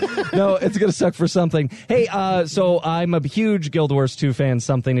podcast. No, it's going to suck for something. Hey, so I'm a huge Guild Wars 2 fan,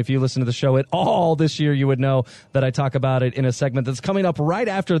 something. If you listen to the show at all this year, you would know that I talk about it in a segment that's coming up right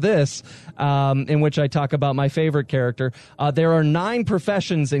after this, in which I talk about my favorite character. There are 9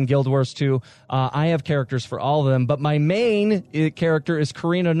 professions in Guild Wars 2. I have characters for all of them, but my main character is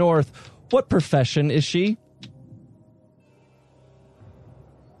Karina North. What profession is she?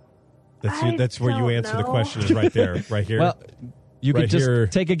 That's where you don't answer the know. question is right there, right here. Well, you Right could just here.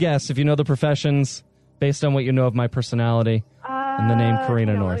 take a guess if you know the professions based on what you know of my personality and the name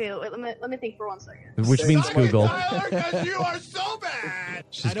Karina no, North, okay, let me think for 1 second. which means Google. Because you are so bad.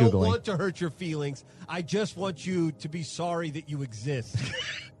 She's I don't Googling. want to hurt your feelings. I just want you to be sorry that you exist.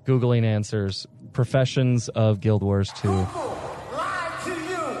 Googling answers. Professions of Guild Wars 2.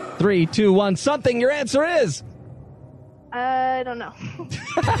 3, 2, 1, something. Your answer is. I don't know.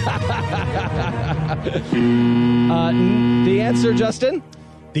 The answer, Justin?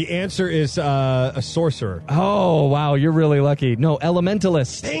 The answer is a sorcerer. Oh, wow. You're really lucky. No,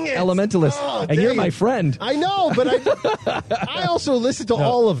 Elementalist. Dang it. Elementalist. Oh, and you're dang my it. friend. I know, but I also listened to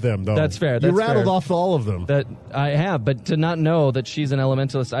all of them, though. That's fair, You that's rattled fair. off all of them. That I have, but to not know that she's an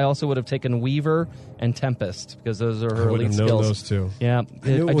Elementalist, I also would have taken Weaver and Tempest because those are her I wouldn't elite have known skills. those two. Yeah, I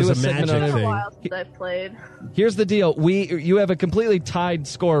knew it was do a segment magic on It's it. been thing. a while since I played. Here's the deal: you have a completely tied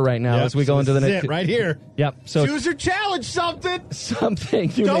score right now Yep, as we so go into the this is next. it, right here. Yep. So Choose or challenge something.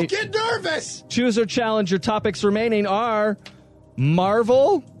 something you may Don't get nervous. choose or challenge. Your topics remaining are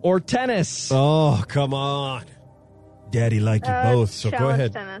Marvel or tennis. Oh, come on. Daddy like you both, so go challenge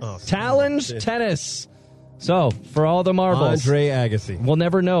ahead. tennis. Oh, Challenge tennis. So for all the marbles, Andre Agassi. we'll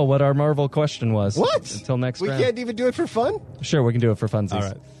never know what our Marvel question was. What? Until next We round. can't even do it for fun? Sure, we can do it for funsies. All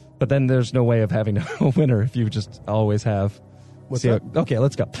right. But then there's no way of having a winner if you just always have. What's See that? Okay,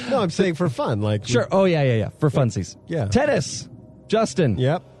 let's go. No, I'm saying for fun. Like Sure. Oh, yeah. For funsies. Yeah. Tennis. Justin.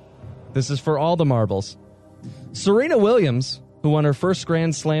 Yep. This is for all the marbles. Serena Williams, who won her first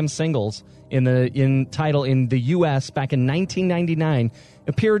Grand Slam singles in title in the U.S. back in 1999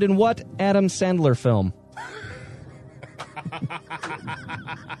 appeared in what Adam Sandler film?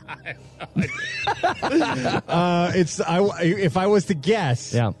 If I was to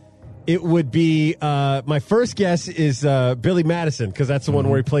guess, Yeah. it would be my first guess is Billy Madison, because that's the one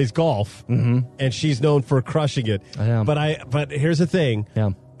where he plays golf, and she's known for crushing it. Yeah. But here's the thing.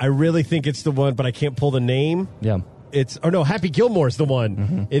 Yeah. I really think it's the one, but I can't pull the name. Yeah. Happy Gilmore's the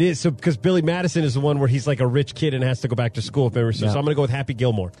one. It is, so because Billy Madison is the one where he's like a rich kid and has to go back to school. If memory serves. Yeah. So I'm going to go with Happy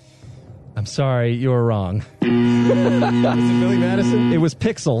Gilmore. I'm sorry, you were wrong. Is it Billy Madison? It was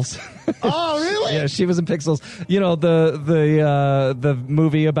Pixels. Oh, really? Yeah, she was in Pixels. You know, the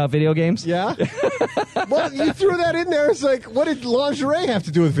movie about video games? Yeah. Well, you threw that in there. It's like, what did lingerie have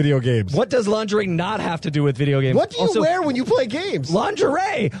to do with video games? What does lingerie not have to do with video games? What do you wear when you play games?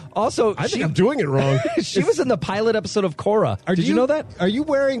 Lingerie. Also, I think I'm doing it wrong. she was in the pilot episode of Korra. Did you know that? Are you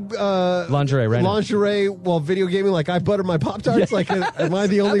wearing lingerie right now? Lingerie while video gaming like I butter my Pop-Tarts? Yeah. Like, am I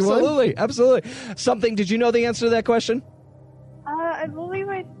the only one? Absolutely. Something, did you know the answer to that question? I believe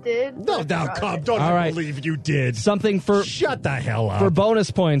I did. No, now, come. Don't All I right. believe you did. Something for... Shut the hell up. For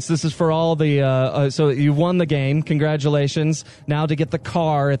bonus points, this is for all the... so you won the game. Congratulations. Now to get the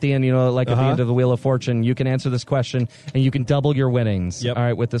car at the end, at the end of the Wheel of Fortune, you can answer this question, and you can double your winnings. Yep. All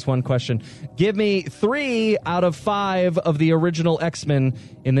right, with this one question. Give me 3 out of 5 of the original X-Men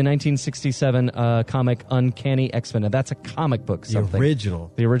in the 1967 comic Uncanny X-Men. Now, that's a comic book, something. The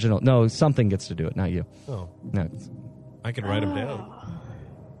original. The original. No, something gets to do it, not you. Oh. No. I can write them down.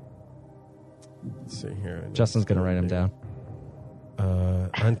 Let's see here. Justin's going to write them down.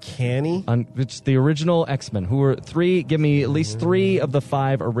 Uncanny? It's the original X-Men. Who were 3? Give me at least 3 of the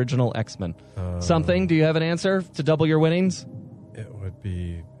 5 original X-Men. Something? Do you have an answer to double your winnings? It would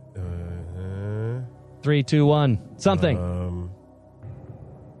be... 3, 2, 1. Something.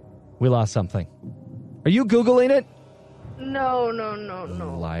 We lost something. Are you Googling it? No.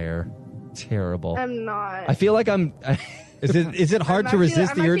 Liar. Terrible. I'm not. I feel like I'm... Is it hard to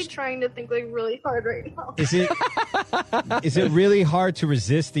resist the I'm urge? actually trying to think like really hard right now. Is it really hard to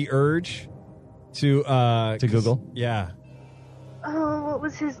resist the urge to Google? Yeah. Oh, what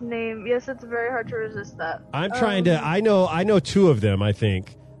was his name? Yes, it's very hard to resist that. I'm trying to. I know 2 of them. I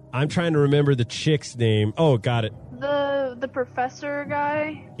think I'm trying to remember the chick's name. Oh, got it. The professor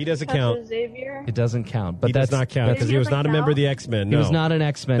guy. He doesn't Professor count. Xavier. It doesn't count. But He does not count because he was not a member of the X-Men. He No. was not an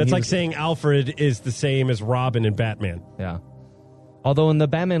X-Men. That's He like was- saying Alfred is the same as Robin and Batman. Yeah. Although in the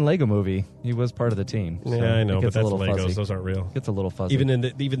Batman Lego movie, he was part of the team. So Yeah, I know, it but gets a that's little Legos. fuzzy. Those aren't real. Gets a little fuzzy.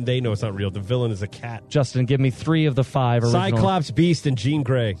 Even they know it's not real. The villain is a cat. Justin, give me 3 of the 5 original. Cyclops, Beast, and Jean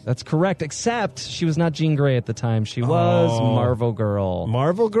Grey. That's correct, except she was not Jean Grey at the time. She was Marvel Girl.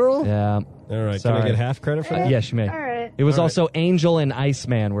 Marvel Girl? Yeah. All right. Sorry. Can I get half credit for that? Yes, you may. All right. It was All right. also Angel and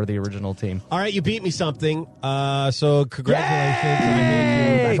Iceman were the original team. All right, you beat me something. So congratulations. I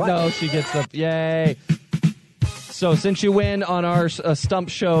Yay! made you. No, she gets the yay. So since you win on our stump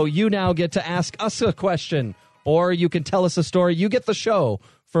show, you now get to ask us a question, or you can tell us a story. You get the show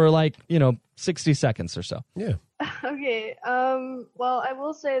for 60 seconds or so. Yeah. Okay. Well, I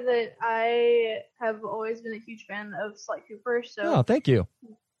will say that I have always been a huge fan of Sly Cooper. So Oh, thank you.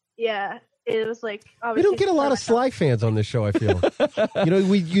 yeah, it was like We obviously don't get a lot of Sly fans on this show, I feel.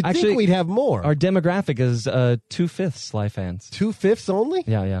 You'd Actually, think we'd have more. Our demographic is 2/5 Sly fans. 2/5 only?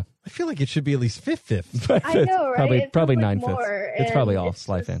 Yeah. I feel like it should be at least 5/5. I know, right? Probably It feels like 9/5. more, It's probably and all it's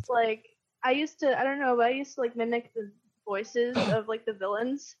Sly just, fans. Like I used to like mimic the voices of like the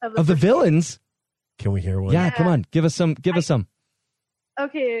villains Of the villains? Can we hear one? Yeah, come on. Give us some.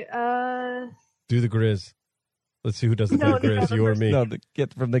 Okay. Do the Grizz. Let's see who does the No, Grizz, no, you or me. No,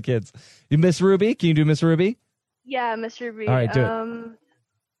 get from the kids. You Miss Ruby? Can you do Miss Ruby? Yeah, Mr. B. All right, do it.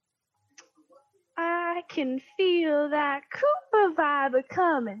 I can feel that Koopa vibe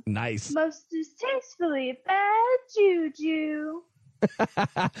coming. Nice. Most distastefully bad juju.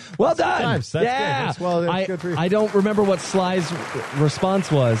 Well done. times. That's good. yeah. That's good for you. I don't remember what Sly's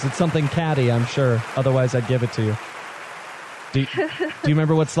response was. It's something catty, I'm sure. Otherwise, I'd give it to you. Do you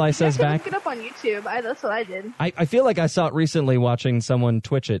remember what Sly says You back? can look it up on YouTube. That's what I did. I feel like I saw it recently watching someone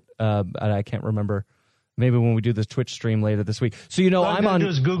Twitch it. And I can't remember. Maybe when we do this Twitch stream later this week. So I'm on.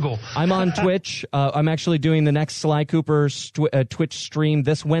 Google. I'm on Twitch. I'm actually doing the next Sly Cooper Twitch stream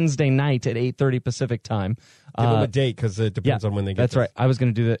this Wednesday night at 8:30 Pacific time. Give them a date because it depends on when they get That's this. right. I was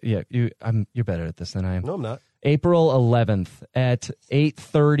going to do that. Yeah, you're better at this than I am. No, I'm not. April 11th at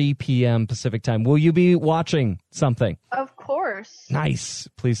 8:30 p.m. Pacific time. Will you be watching something? Of course. Nice.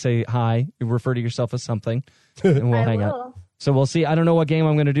 Please say hi. You refer to yourself as something, and we'll I hang will. out. So we'll see. I don't know what game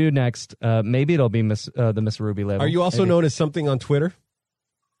I'm going to do next. Maybe it'll be the Miss Ruby level. Are you also Maybe. known as something on Twitter?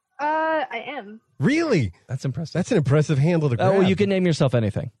 I am. Really? That's impressive. That's an impressive handle to grab. Oh, well, you can name yourself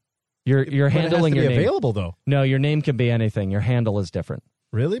anything. Your handle and your name. Available though. No, your name can be anything. Your handle is different.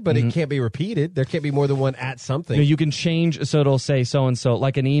 Really? But it can't be repeated. There can't be more than one at something. No, you can change, so it'll say so-and-so,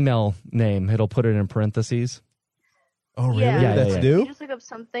 like an email name. It'll put it in parentheses. Oh, really? Yeah, That's You new? just look up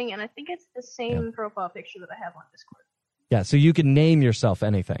something, and I think it's the same profile picture that I have on Discord. Yeah, so you can name yourself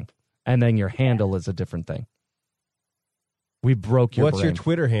anything, and then your handle is a different thing. We broke your What's brain. your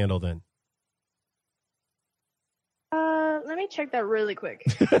Twitter handle then? Let me check that really quick.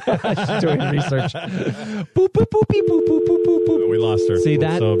 She's doing research. Boop, boop, boop, beep, boop, boop, boop, boop, boop. We lost her. See,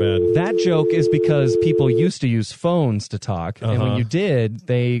 that so bad. That joke is because people used to use phones to talk, and when you did,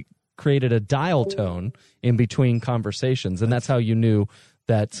 they created a dial tone in between conversations, and that's how you knew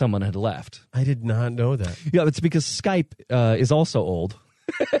that someone had left. I did not know that. Yeah, it's because Skype is also old,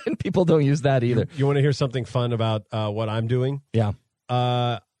 and people don't use that either. You want to hear something fun about what I'm doing? Yeah.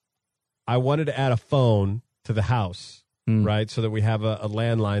 I wanted to add a phone to the house, right, so that we have a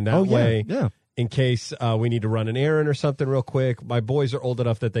landline that way. Yeah. In case we need to run an errand or something real quick. My boys are old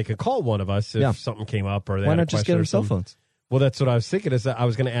enough that they could call one of us if something came up or they Why had a not just get question them or cell something. phones? Well, that's what I was thinking, is that I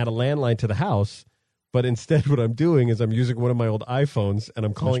was going to add a landline to the house, but instead what I'm doing is I'm using one of my old iPhones and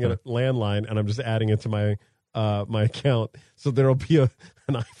I'm calling it a landline, and I'm just adding it to my my account. So there'll be an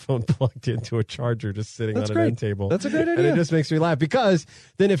iPhone plugged into a charger just sitting on an end table. That's a great idea. And it just makes me laugh, because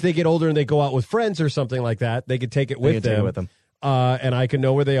then if they get older and they go out with friends or something like that, they could take it with them. And I can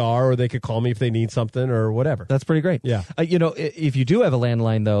know where they are, or they could call me if they need something or whatever. That's pretty great. Yeah. If you do have a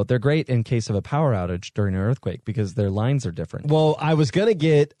landline, though, they're great in case of a power outage during an earthquake because their lines are different. Well, I was going to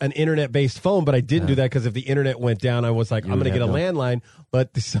get an internet-based phone, but I didn't do that because if the internet went down, I was like, I'm going to get a landline,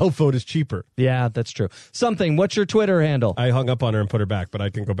 but the cell phone is cheaper. Yeah, that's true. What's your Twitter handle? I hung up on her and put her back, but I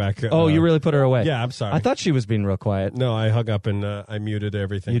can go back. Oh, you really put her away? Yeah, I'm sorry. I thought she was being real quiet. No, I hung up and I muted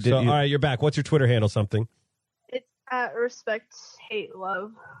everything. All right, you're back. What's your Twitter handle? Something. It's at respect, hate,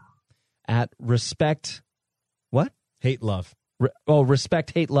 love. At respect, what? Hate, love.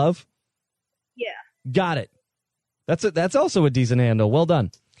 Respect, hate, love? Yeah. Got it. That's also a decent handle. Well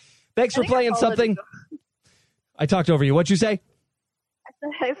done. Thanks for playing something. I talked over you. What'd you say?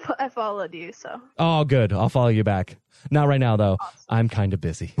 I followed you, so. Oh, good. I'll follow you back. Not right now, though. Awesome. I'm kind of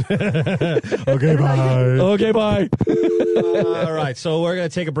busy. Okay, bye. Okay, bye. All right, so we're going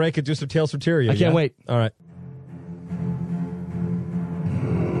to take a break and do some Tales from Tyria. I can't wait. All right.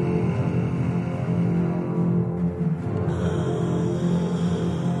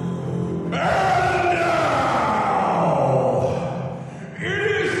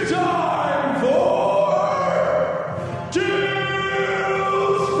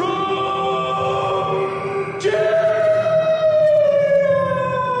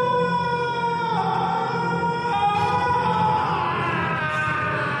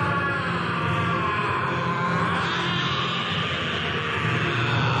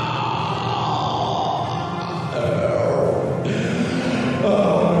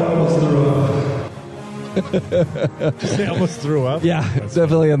 I almost threw up. Yeah,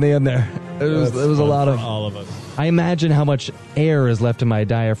 definitely on the end there. It was a lot of all of us. I imagine how much air is left in my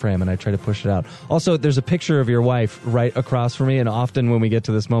diaphragm, and I try to push it out. Also, there's a picture of your wife right across from me, and often when we get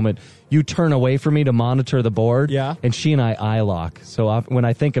to this moment, you turn away from me to monitor the board. Yeah. And she and I eye lock. So when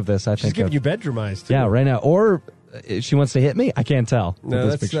I think of this, I She's think giving you bedroom eyes, too. Yeah, right now. Or she wants to hit me? I can't tell.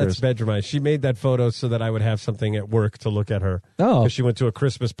 No, that's bedroom eyes. She made that photo so that I would have something at work to look at her. Oh. Because she went to a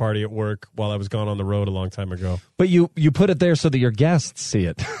Christmas party at work while I was gone on the road a long time ago. But you put it there so that your guests see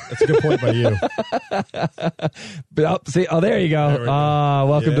it. That's a good point by you. But there you go. There we go.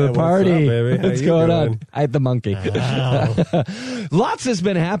 Welcome to the what's party. up, baby? How What's you going doing? on? I had the monkey. Lots has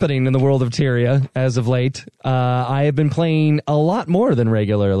been happening in the world of Tyria as of late. I have been playing a lot more than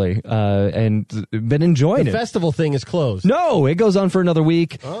regularly and been enjoying The it. festival thing is closed. No, it goes on for another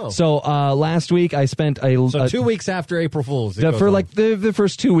week. Oh. So last week I spent So 2 weeks after April Fool's. it goes for on. like the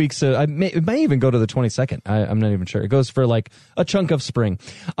first 2 weeks. It may even go to the 22nd. I'm not even sure. It goes for like a chunk of spring.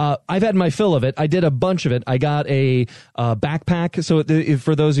 I've had my fill of it. I did a bunch of it. I got a backpack. So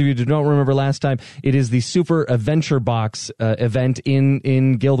for those of you who don't remember last time, it is the Super Adventure Box event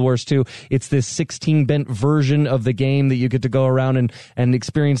in Guild Wars 2. It's this 16-bit version of the game that you get to go around and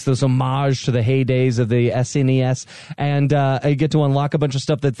experience those homage to the heydays of the SNES. And I get to unlock a bunch of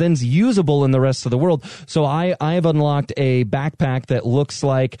stuff that then's usable in the rest of the world. So I've unlocked a backpack that looks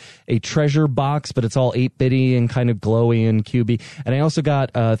like a treasure box, but it's all 8-bitty and kind of glowy and cubey. And I also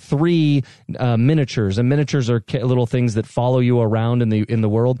got 3 miniatures. And miniatures are little things that follow you around in the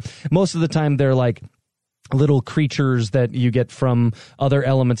world. Most of the time they're like little creatures that you get from other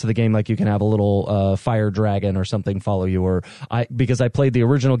elements of the game, like you can have a little fire dragon or something follow you, or because I played the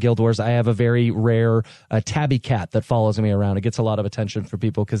original Guild Wars, I have a very rare tabby cat that follows me around. It gets a lot of attention for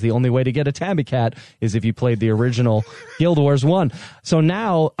people because the only way to get a tabby cat is if you played the original Guild Wars 1. So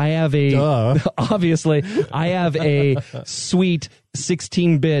now I have obviously I have a sweet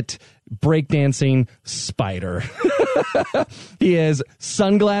 16-bit breakdancing spider. He has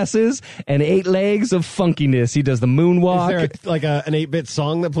sunglasses and 8 legs of funkiness. He does the moonwalk. Is there an 8-bit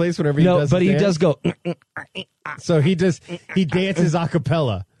song that plays whenever he does? No, but he dance? does go. So he dances a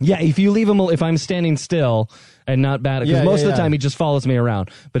cappella. Yeah, if you leave him, if I'm standing still and not bad, because most of the time he just follows me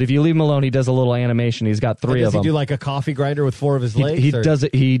around. But if you leave him alone, he does a little animation. He's got 3 of them. Does he do like a coffee grinder with 4 of his legs? He does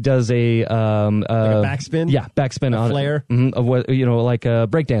it. He does a backspin. Yeah, backspin on flare. Of what, like a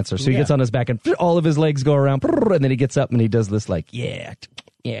breakdancer. So he gets on his back and all of his legs go around, and then he gets up and he does this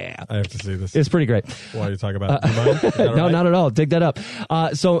yeah. I have to see this. It's pretty great. Why are you talking about it? No, not at all. Dig that up.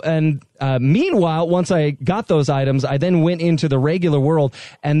 Meanwhile, once I got those items, I then went into the regular world,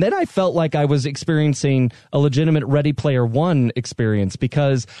 and then I felt like I was experiencing a legitimate Ready Player One experience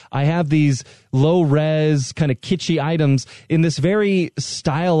because I have these low-res, kind of kitschy items in this very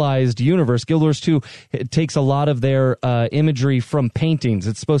stylized universe. Guild Wars 2 takes a lot of their imagery from paintings.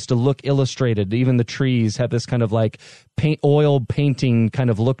 It's supposed to look illustrated. Even the trees have this kind of like oil painting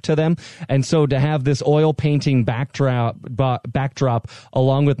kind of look to them. And so to have this oil painting backdrop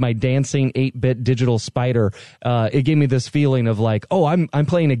along with my dancing 8-bit digital spider, it gave me this feeling of like, oh, I'm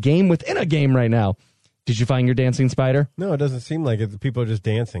playing a game within a game right now. Did you find your dancing spider? No, it doesn't seem like it. People are just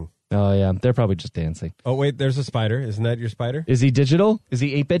dancing. Oh, yeah. They're probably just dancing. Oh, wait, there's a spider. Isn't that your spider? Is he digital? Is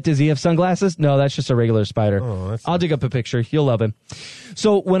he 8-bit? Does he have sunglasses? No, that's just a regular spider. Oh, I'll dig up a picture. You'll love him.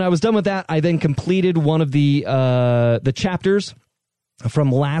 So when I was done with that, I then completed one of the chapters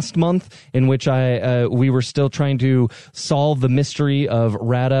from last month, in which we were still trying to solve the mystery of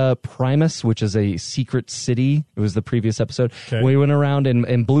Rata Primus, which is a secret city. It was the previous episode. Okay. We went around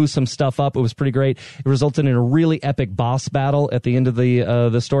and blew some stuff up. It was pretty great. It resulted in a really epic boss battle at the end of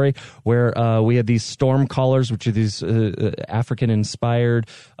the story, where we had these storm callers, which are these African-inspired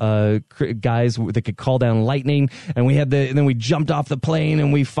guys that could call down lightning, and then we jumped off the plane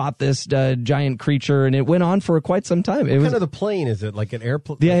and we fought this giant creature, and it went on for quite some time. What kind of the plane is it? Like an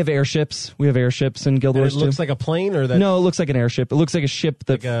airplane? Yeah, I have airships. We have airships in Guild Wars 2. It looks like a plane, or that? No, it looks like an airship. It looks like a ship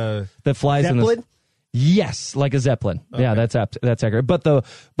that that flies in the. Yes, like a Zeppelin. Okay. Yeah, that's accurate. But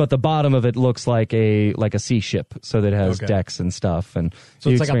the bottom of it looks like a sea ship, so that it has decks and stuff. And so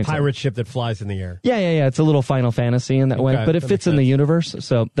it's like a pirate ship that flies in the air. Yeah. It's a little Final Fantasy in that way, but it fits in the universe.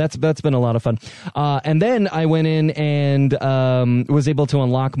 So that's been a lot of fun. And then I went in and was able to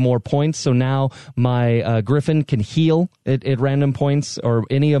unlock more points. So now my Griffin can heal at random points, or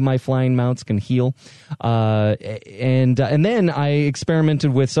any of my flying mounts can heal. And then I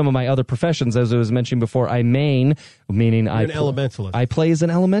experimented with some of my other professions, as I was mentioning before. I main, meaning You're an elementalist. I play as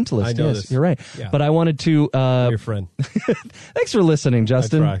an elementalist. I know yes, this. You're right. Yeah. But I wanted to. Your friend. Thanks for listening,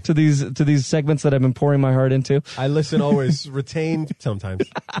 Justin, to these segments that I've been pouring my heart into. I listen always, retained sometimes.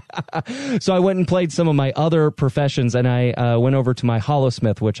 So I went and played some of my other professions, and I went over to my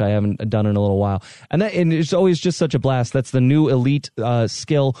Hollowsmith, which I haven't done in a little while, and it's always just such a blast. That's the new elite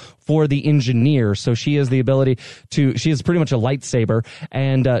skill for the engineer. So she has the ability she is pretty much a lightsaber,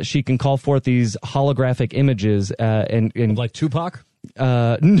 and she can call forth these holographic images and like Tupac.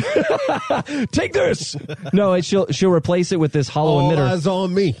 Take this. No, she'll replace it with this hollow emitter. All eyes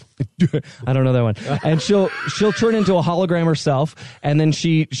on me. I don't know that one. And she'll turn into a hologram herself, and then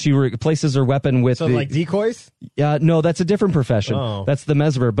she replaces her weapon with like decoys. No, that's a different profession. Oh. That's the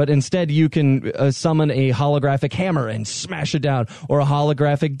mesmer. But instead, you can summon a holographic hammer and smash it down, or a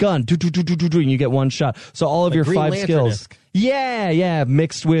holographic gun, and you get one shot. So all of your Green 5 Lantern-esque. skills. Yeah,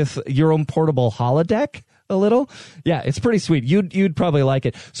 mixed with your own portable holodeck. A little, yeah, it's pretty sweet. You'd probably like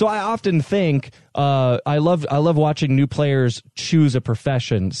it. So I often think I love watching new players choose a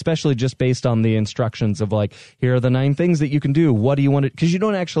profession, especially just based on the instructions of like, here are the 9 things that you can do. What do you want to? Because you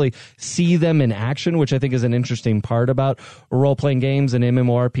don't actually see them in action, which I think is an interesting part about role playing games and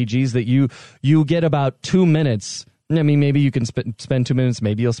MMORPGs. That you get about 2 minutes. I mean, maybe you can spend 2 minutes,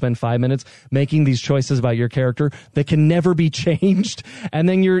 maybe you'll spend 5 minutes making these choices about your character that can never be changed. And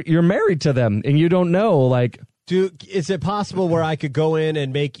then you're married to them and you don't know, like, Is it possible where I could go in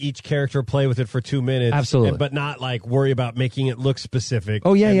and make each character play with it for 2 minutes? Absolutely. But not like worry about making it look specific.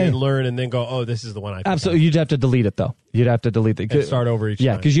 Oh, yeah, and yeah. then learn and then go, oh, this is the one I picked. Absolutely. You'd have to delete it, though. You'd have to delete it. And start over each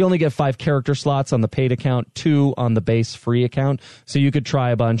Yeah, time. because you only get 5 character slots on the paid account, 2 on the base free account. So you could try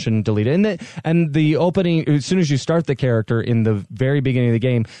a bunch and delete it. And the opening, as soon as you start the character in the very beginning of the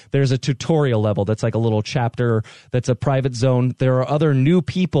game, there's a tutorial level that's like a little chapter that's a private zone. There are other new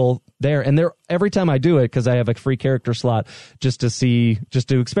people there. And every time I do it, because I have a free character slot just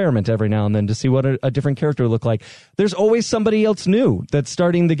to experiment every now and then to see what a different character would look like, there's always somebody else new that's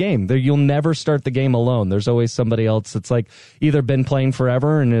starting the game. You'll never start the game alone. There's always somebody else that's like either been playing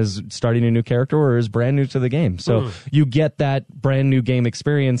forever and is starting a new character or is brand new to the game. So you get that brand new game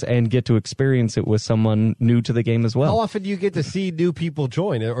experience and get to experience it with someone new to the game as well. How often do you get to see new people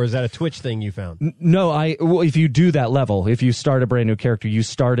join, or is that a Twitch thing you found? No, if you do that level, if you start a brand new character, you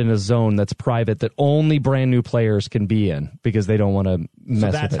start in a zone that's private that only brand new players can be in because they don't want to mess with it.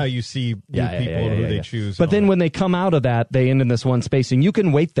 So that's how you see new people and who they choose. But then when they come out of that, they end in this one space, and you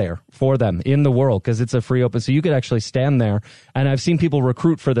can wait there for them in the world because it's a free open. So you could actually stand there, and I've seen people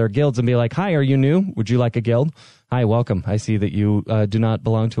recruit for their guilds and be like, "Hi, are you new? Would you like a guild? Hi, welcome. I see that you do not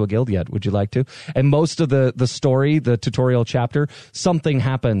belong to a guild yet. Would you like to?" And most of the story, the tutorial chapter, something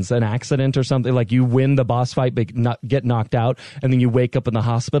happens, an accident or something, like you win the boss fight but get knocked out, and then you wake up in the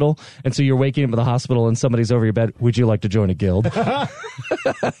hospital. And so you're waking up in the hospital and somebody's over your bed. Would you like to join a guild?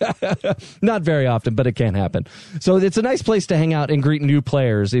 Not very often, but it can happen. So it's a nice place to hang out and greet new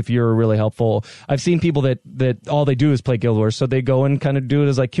players if you're really helpful. I've seen people that all they do is play Guild Wars, so they go and kind of do it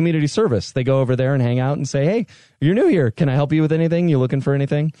as like community service. They go over there and hang out and say, "Hey, you're new here. Can I help you with anything? You looking for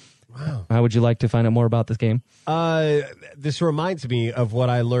anything?" Wow. How would you like to find out more about this game? This reminds me of what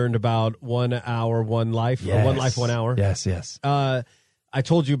I learned about 1 hour, 1 life, or 1 life, 1 hour. Yes. I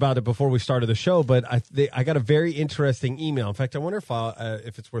told you about it before we started the show, but I got a very interesting email. In fact, I wonder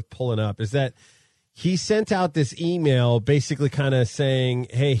if it's worth pulling up. Is that he sent out this email basically kind of saying,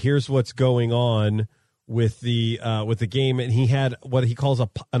 "Hey, here's what's going on with the game," and he had what he calls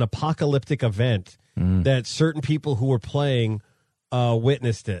an apocalyptic event that certain people who were playing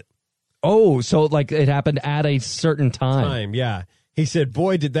witnessed it. Oh, so like it happened at a certain time. Yeah. He said,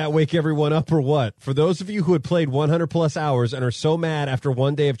 "Boy, did that wake everyone up or what? For those of you who had played 100 plus hours and are so mad after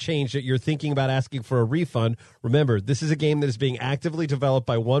one day of change that you're thinking about asking for a refund, remember, this is a game that is being actively developed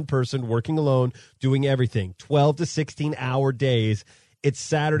by one person working alone, doing everything. 12 to 16-hour days. It's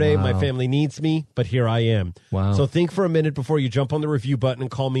Saturday. Wow. My family needs me, but here I am." Wow. So think for a minute before you jump on the review button and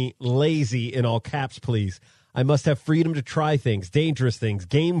call me lazy in all caps, please. I must have freedom to try things, dangerous things,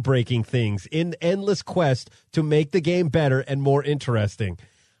 game-breaking things, in endless quest to make the game better and more interesting.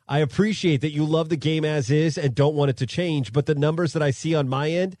 I appreciate that you love the game as is and don't want it to change, but the numbers that I see on my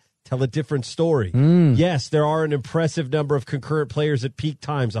end tell a different story. Yes, there are an impressive number of concurrent players at peak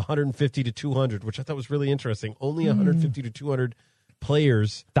times, 150 to 200, which I thought was really interesting. Only 150 to 200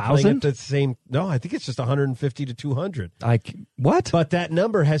 players playing at the same. No, I think it's just 150 to 200. What? But that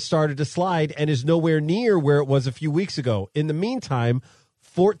number has started to slide and is nowhere near where it was a few weeks ago. In the meantime,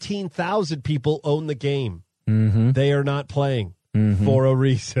 14,000 people own the game. They are not playing for a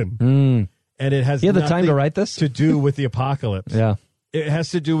reason. And it has you have the nothing time to write this? to do with the apocalypse. Yeah. It has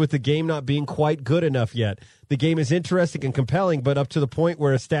to do with the game not being quite good enough yet. The game is interesting and compelling, but up to the point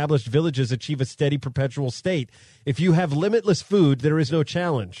where established villages achieve a steady perpetual state. If you have limitless food, there is no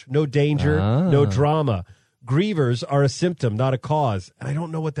challenge, no danger, no drama. Grievers are a symptom, not a cause. And I don't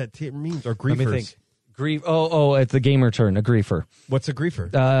know what that means, or griefers. Let me think. It's the gamer turn, a griefer. What's a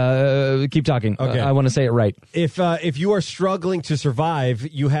griefer? Keep talking. Okay. I want to say it right. If you are struggling to survive,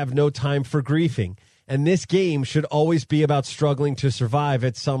 you have no time for griefing. And this game should always be about struggling to survive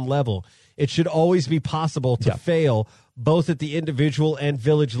at some level. It should always be possible to fail, both at the individual and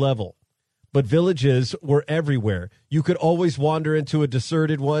village level. But villages were everywhere. You could always wander into a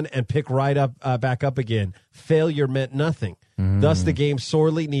deserted one and pick right up, back up again. Failure meant nothing. Thus, the game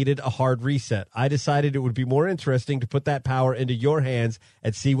sorely needed a hard reset. I decided it would be more interesting to put that power into your hands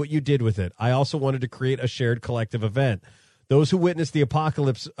and see what you did with it. I also wanted to create a shared collective event. Those who witnessed the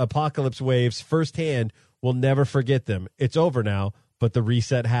apocalypse waves firsthand will never forget them. It's over now, but the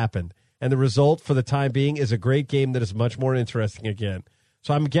reset happened. And the result, for the time being, is a great game that is much more interesting again.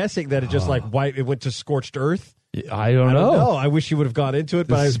 So I'm guessing that it just it went to scorched earth. I don't know. I wish he would have gone into it,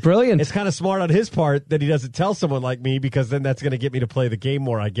 but it's brilliant. It's kind of smart on his part that he doesn't tell someone like me, because then that's going to get me to play the game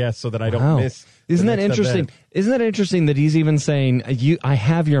more, I guess, so that I don't miss. Isn't that interesting? event. Isn't that interesting that he's even saying, I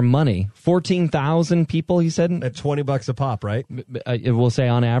have your money. 14,000 people, he said? At $20 a pop, right? We'll say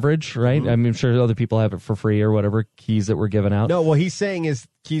on average, right? I mean, I'm sure other people have it for free or whatever, keys that were given out. No, what he's saying is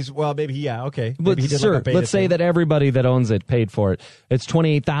keys, well, maybe, yeah, okay. But maybe he did sir, like a beta let's say thing. that everybody that owns it paid for it. It's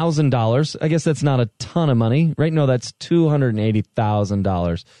 $28,000. I guess that's not a ton of money, right? No, that's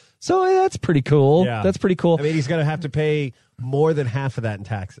 $280,000. So that's pretty cool. Yeah. That's pretty cool. I mean, he's going to have to pay more than half of that in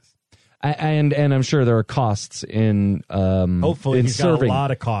taxes. And I'm sure there are costs in Hopefully in he's serving. got a lot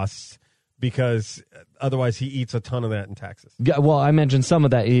of costs because otherwise he eats a ton of that in taxes. Yeah, well, I mentioned some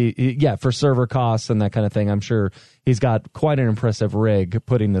of that. For server costs and that kind of thing. I'm sure he's got quite an impressive rig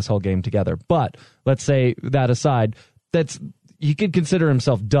putting this whole game together. But let's say that aside, he could consider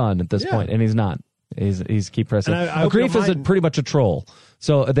himself done at this point, and he's not. He's keep pressing. Grief is pretty much a troll.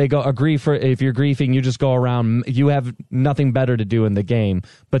 So they go, if you're griefing, you just go around. You have nothing better to do in the game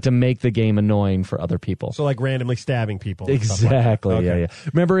but to make the game annoying for other people. So like randomly stabbing people. Exactly. Like Yeah.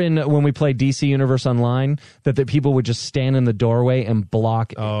 Remember when we played DC Universe Online that the people would just stand in the doorway and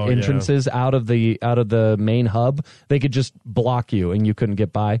block entrances out of the main hub. They could just block you and you couldn't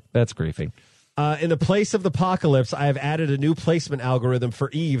get by. That's griefing. In the place of the apocalypse, I have added a new placement algorithm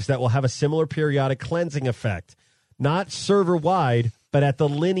for Eves that will have a similar periodic cleansing effect. Not server-wide, but at the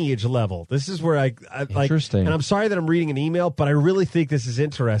lineage level. This is where I like. Interesting. And I'm sorry that I'm reading an email, but I really think this is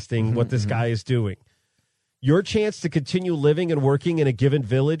interesting what this guy is doing. Your chance to continue living and working in a given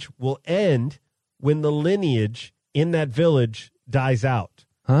village will end when the lineage in that village dies out.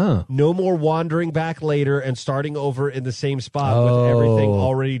 Huh. No more wandering back later and starting over in the same spot with everything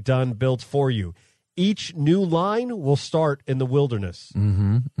already done, built for you. Each new line will start in the wilderness.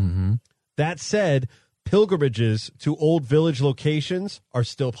 That said, pilgrimages to old village locations are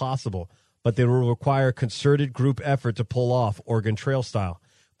still possible, but they will require concerted group effort to pull off Oregon Trail style.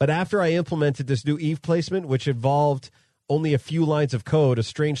 But after I implemented this new Eve placement, which involved only a few lines of code, a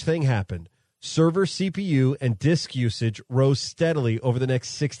strange thing happened. Server CPU and disk usage rose steadily over the next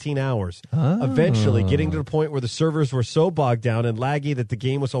 16 hours, eventually getting to the point where the servers were so bogged down and laggy that the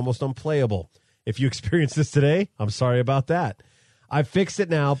game was almost unplayable. If you experienced this today, I'm sorry about that. I fixed it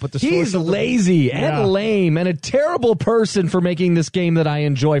now, but he's lazy and lame and a terrible person for making this game that I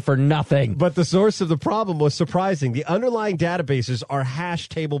enjoy for nothing. But the source of the problem was surprising. The underlying databases are hash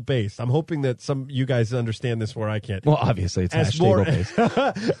table based. I'm hoping that some of you guys understand this where I can't. Well, obviously it's hash table based.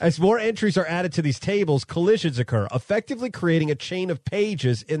 As more entries are added to these tables, collisions occur, effectively creating a chain of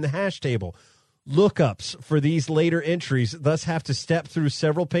pages in the hash table. Lookups for these later entries thus have to step through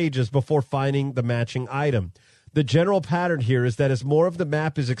several pages before finding the matching item. The general pattern here is that as more of the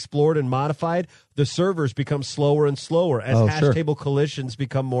map is explored and modified, the servers become slower and slower as hash table collisions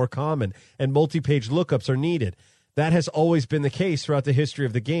become more common and multi-page lookups are needed. That has always been the case throughout the history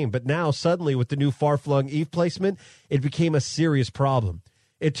of the game, but now suddenly with the new far-flung Eve placement, it became a serious problem.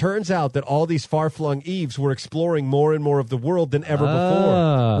 It turns out that all these far-flung Eves were exploring more and more of the world than ever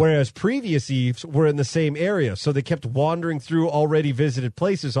before, whereas previous Eves were in the same area, so they kept wandering through already visited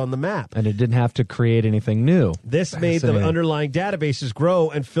places on the map. And it didn't have to create anything new. This made the underlying databases grow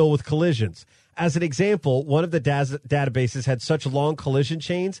and fill with collisions. As an example, one of the databases had such long collision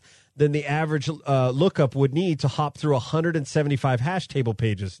chains than the average lookup would need to hop through 175 hash table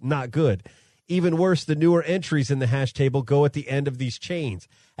pages. Not good. Even worse, the newer entries in the hash table go at the end of these chains.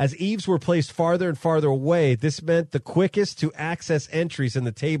 As Eves were placed farther and farther away, this meant the quickest to access entries in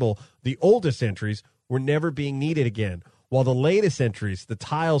the table, the oldest entries, were never being needed again, while the latest entries, the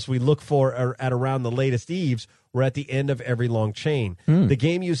tiles we look for are at around the latest Eves, were at the end of every long chain. The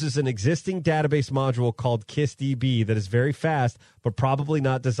game uses an existing database module called KissDB that is very fast, but probably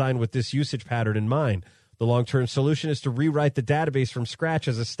not designed with this usage pattern in mind. The long-term solution is to rewrite the database from scratch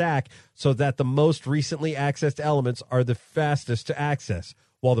as a stack so that the most recently accessed elements are the fastest to access,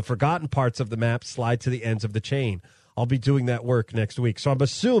 while the forgotten parts of the map slide to the ends of the chain. I'll be doing that work next week. So I'm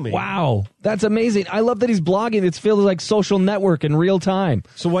assuming... Wow, that's amazing. I love that he's blogging. It feels like social network in real time.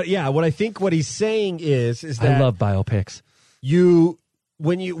 So what I think what he's saying is that... I love biopics.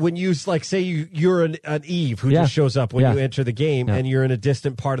 When you like say you're an Eve who just shows up when you enter the game and you're in a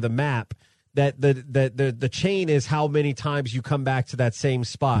distant part of the map... That the chain is how many times you come back to that same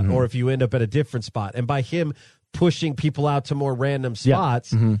spot, or if you end up at a different spot. And by him pushing people out to more random spots,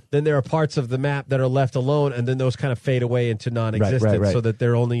 then there are parts of the map that are left alone, and then those kind of fade away into non-existence, right. so that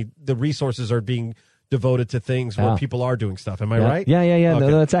the resources are being devoted to things where people are doing stuff. Am I right? Yeah. Okay.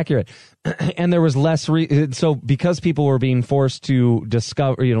 No, that's accurate. And there was less so because people were being forced to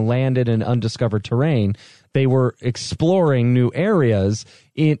discover, landed in undiscovered terrain. they were exploring new areas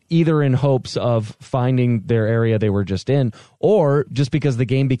either in hopes of finding their area they were just in, or just because the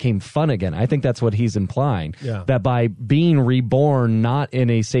game became fun again. I think that's what he's implying. Yeah. That by being reborn, not in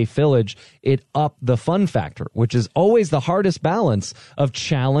a safe village, it upped the fun factor, which is always the hardest balance of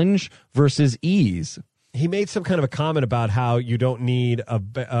challenge versus ease. He made some kind of a comment about how you don't need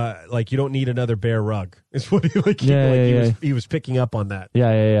you don't need another bear rug. Is what he was picking up on that.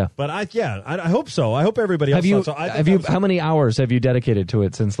 Yeah. But I hope so. I hope everybody else. How many hours have you dedicated to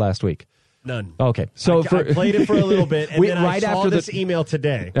it since last week? None. Okay, so I played it for a little bit, and then I right saw after this email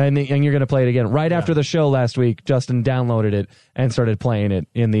today. And you're going to play it again. Right after the show last week, Justin downloaded it and started playing it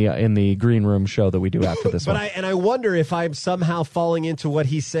in the green room show that we do after this one. I wonder if I'm somehow falling into what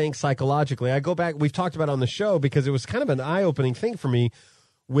he's saying psychologically. I go back, we've talked about it on the show, because it was kind of an eye-opening thing for me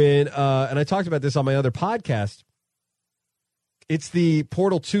when, and I talked about this on my other podcast. It's the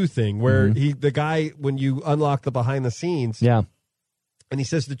Portal 2 thing where the guy, when you unlock the behind the scenes. Yeah. And he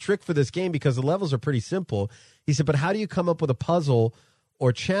says the trick for this game, because the levels are pretty simple, he said, but how do you come up with a puzzle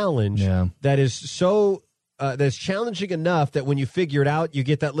or challenge that is so that's challenging enough that when you figure it out, you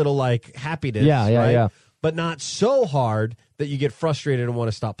get that little like happiness, right? But not so hard that you get frustrated and want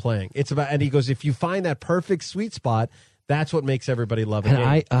to stop playing. It's about, and he goes, if you find that perfect sweet spot, that's what makes everybody love it.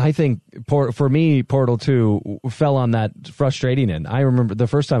 And I think for me, Portal 2 fell on that frustrating end. I remember the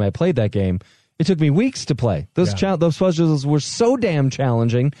first time I played that game, it took me weeks to play. Those puzzles were so damn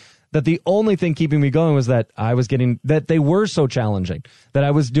challenging that the only thing keeping me going was that they were so challenging that I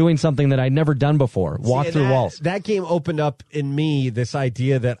was doing something that I'd never done before, walk through walls. That game opened up in me this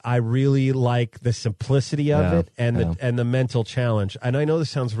idea that I really like the simplicity of it and the mental challenge. And I know this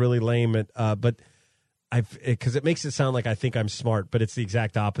sounds really lame, but because it makes it sound like I think I'm smart, but it's the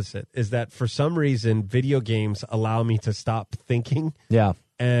exact opposite. Is that for some reason video games allow me to stop thinking. Yeah.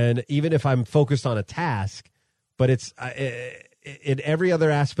 And even if I'm focused on a task, but it's in every other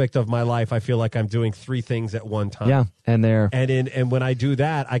aspect of my life, I feel like I'm doing three things at one time. Yeah, and when I do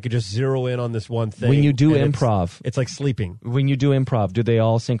that, I could just zero in on this one thing. When you do improv, it's like sleeping. When you do improv, do they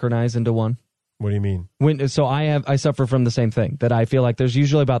all synchronize into one? What do you mean? I suffer from the same thing, that I feel like there's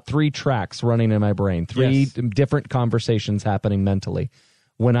usually about 3 tracks running in my brain, 3 different conversations happening mentally.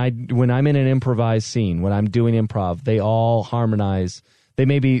 When I'm in an improvised scene, when I'm doing improv, they all harmonize. There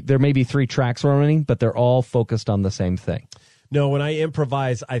may be 3 tracks running, but they're all focused on the same thing. No, when I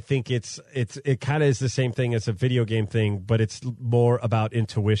improvise, I think it kind of is the same thing as a video game thing, but it's more about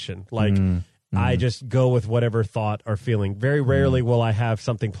intuition. Like I just go with whatever thought or feeling. Very rarely will I have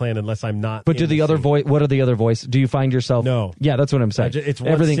something planned unless I'm not. But what are the other voice? Do you find yourself? No. Yeah, that's what I'm saying. It's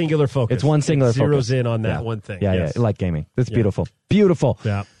one singular focus. It's one singular focus. Zeroes in on that one thing. Yeah, yes. yeah, like gaming. It's beautiful. Beautiful.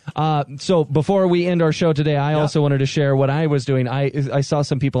 Yeah. So before we end our show today, I also wanted to share what I was doing. I saw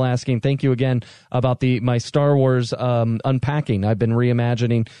some people asking, thank you again, about my Star Wars unpacking. I've been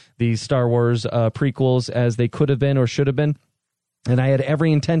reimagining the Star Wars prequels as they could have been or should have been. And I had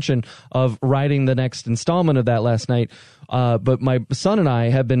every intention of writing the next installment of that last night. But my son and I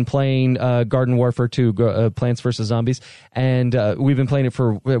have been playing Garden Warfare 2, Plants vs. Zombies. And we've been playing it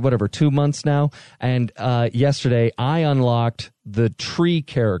for, 2 months now. And yesterday, I unlocked the tree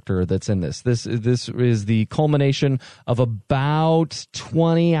character that's in this. This is the culmination of about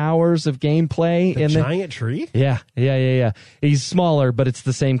 20 hours of gameplay. The giant tree? Yeah. He's smaller, but it's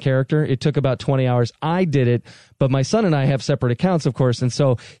the same character. It took about 20 hours. I did it, but my son and I have separate accounts, of course, and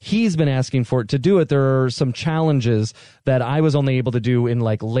so he's been asking for it. To do it, there are some challenges that I was only able to do in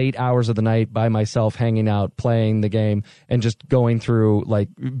like late hours of the night by myself, hanging out, playing the game, and just going through, like,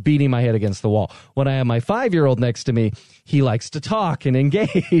 beating my head against the wall. When I have my 5-year-old next to me, he likes to talk and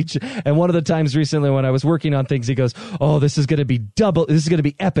engage. And one of the times recently when I was working on things, he goes, "Oh, this is going to be double. This is going to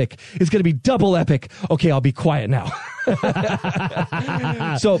be epic. It's going to be double epic. Okay, I'll be quiet now."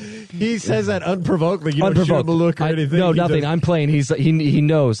 So he says that unprovoked. Like you don't show him a look or anything. No, nothing. I'm playing. He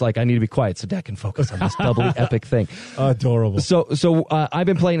knows, like, I need to be quiet so Dad can focus on this doubly epic thing. Adorable. So I've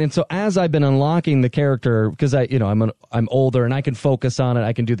been playing, and so as I've been unlocking the character, because I'm older and I can focus on it,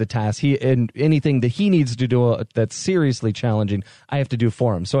 I can do the task. And anything that he needs to do that's seriously challenging, I have to do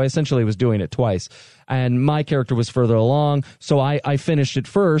for him. So I essentially was doing it twice. And my character was further along, so I finished it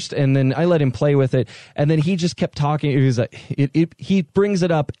first, and then I let him play with it, and then he just kept talking. He was like, he brings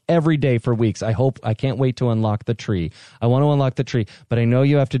it up every day for weeks. I can't wait to unlock the tree. I want to unlock the tree, but I know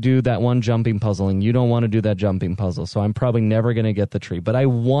you have to do that one jumping puzzle, and you don't want to do that jumping puzzle, so I'm probably never going to get the tree. But I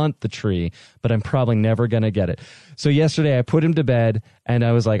want the tree, but I'm probably never going to get it. So yesterday I put him to bed, and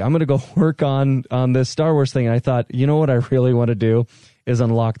I was like, I'm going to go work on this Star Wars thing, and I thought, you know what I really want to do is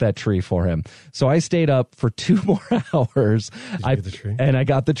unlock that tree for him. So I stayed up for 2 more hours. Get the tree? And I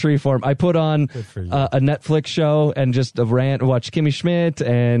got the tree for him. I put on a Netflix show and just watched Kimmy Schmidt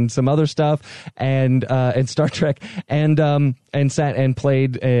and some other stuff and Star Trek and sat and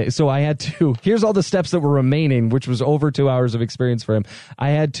played. So I had to, here's all the steps that were remaining, which was over 2 hours of experience for him. I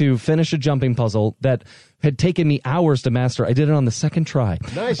had to finish a jumping puzzle that had taken me hours to master. I did it on the second try.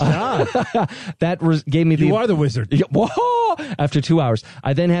 Nice job. Gave me You are the wizard. Whoa! After 2 hours,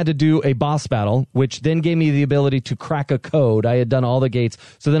 I then had to do a boss battle, which then gave me the ability to crack a code. I had done all the gates.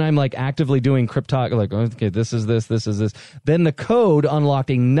 So then I'm like actively doing cryptography, like, okay, this is this, this is this. Then the code unlocked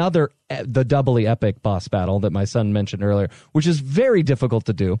the doubly epic boss battle that my son mentioned earlier, which is very difficult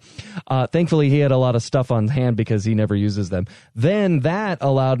to do. Thankfully, he had a lot of stuff on hand because he never uses them. Then that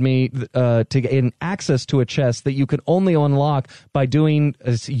allowed me to gain access to a chest that you can only unlock by doing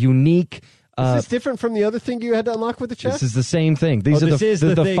a unique. Is this different from the other thing you had to unlock with the chest? This is the same thing. These are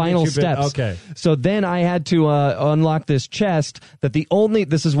the final steps. Okay. So then I had to unlock this chest that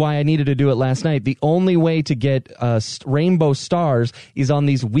this is why I needed to do it last night. The only way to get rainbow stars is on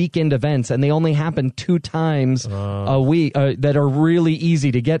these weekend events, and they only happen 2 times a week that are really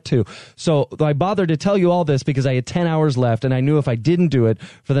easy to get to. So I bothered to tell you all this because I had 10 hours left, and I knew if I didn't do it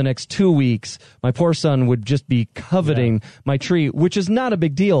for the next 2 weeks, my poor son would just be coveting my tree, which is not a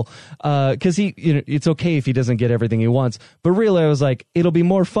big deal because it's okay if he doesn't get everything he wants. But really, I was like, it'll be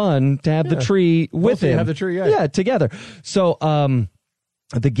more fun to have the tree with him. Have the tree, together. So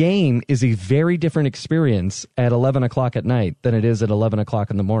the game is a very different experience at 11 o'clock at night than it is at 11 o'clock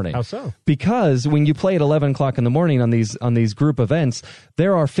in the morning. How so? Because when you play at 11 o'clock in the morning on these group events,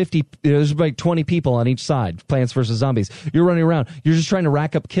 there's like 20 people on each side, Plants vs. Zombies. You're running around. You're just trying to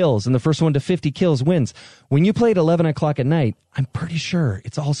rack up kills, and the first one to 50 kills wins. When you play at 11 o'clock at night, I'm pretty sure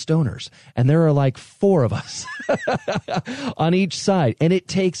it's all stoners, and there are like 4 of us on each side, and it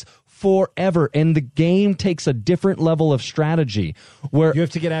takes forever, and the game takes a different level of strategy where you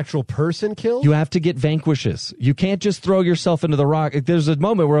have to get actual person kills. You have to get vanquishes. You can't just throw yourself into the rock. There's a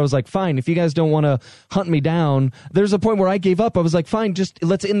moment where I was like, fine, if you guys don't want to hunt me down. There's a point where I gave up. I was like, fine, just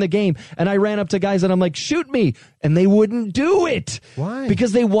let's end the game. And I ran up to guys and I'm like, shoot me. And they wouldn't do it. Why?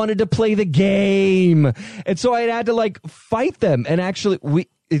 Because they wanted to play the game. And so I had to like fight them. And actually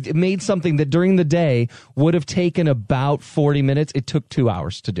it made something that during the day would have taken about 40 minutes. It took 2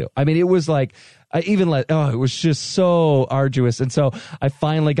 hours to do. I mean, it was like, it was just so arduous. And so I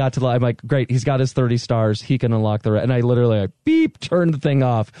finally got to, I'm like, great, he's got his 30 stars. He can unlock the rest. And I literally turned the thing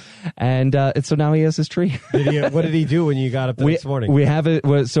off. And so now he has his tree. What did he do when you got up the next morning? We have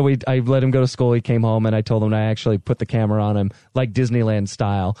it. So I let him go to school. He came home and I told him I actually put the camera on him like Disneyland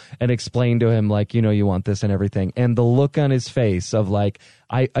style and explained to him like, you want this and everything. And the look on his face of like,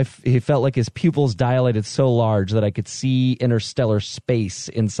 he felt like his pupils dilated so large that I could see interstellar space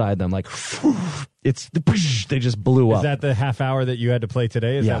inside them. Like, they just blew up. Is that the half hour that you had to play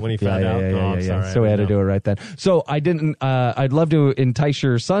today? Is that when he found out? Yeah. So we had to do it right then. So I didn't. I'd love to entice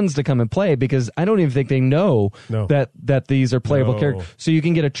your sons to come and play because I don't even think they know that these are playable characters. So you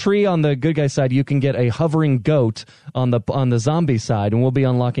can get a tree on the good guy side. You can get a hovering goat on the zombie side, and we'll be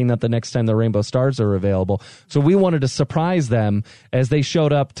unlocking that the next time the rainbow stars are available. So we wanted to surprise them as they showed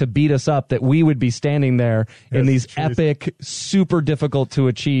up to beat us up, that we would be standing there in these epic, super difficult to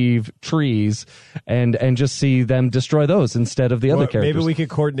achieve trees and just see them destroy those instead of the other characters. Maybe we could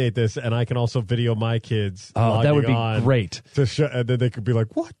coordinate this and I can also video my kids. Oh, that would be great. To show, and then they could be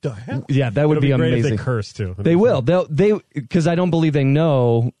like, what the hell? Yeah, that would be great amazing. If they curse too. They will. Because I don't believe they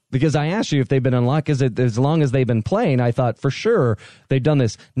know. Because I asked you if they've been unlocked, because as long as they've been playing, I thought for sure they've done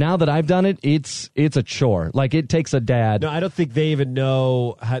this. Now that I've done it, it's a chore. Like, it takes a dad. No, I don't think they even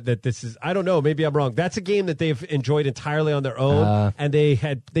know that this is. I don't know. Maybe I'm wrong. That's a game that they've enjoyed entirely on their own, and they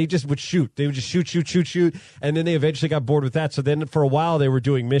just would shoot. They would just shoot, and then they eventually got bored with that. So then for a while they were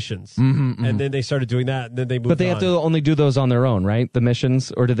doing missions, and then they started doing that, and then they moved. But they have to only do those on their own, right? The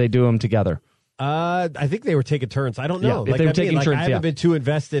missions, or do they do them together? I think they were taking turns. I don't know. Yeah, if they were taking turns, I haven't been too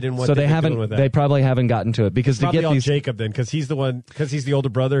invested in what. So they haven't. Doing with that. They probably haven't gotten to it because probably to get these. Jacob then, because he's the one. Because he's the older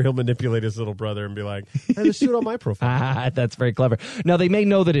brother, he'll manipulate his little brother and be like, "Hey, let's do it on my profile." That's very clever. Now they may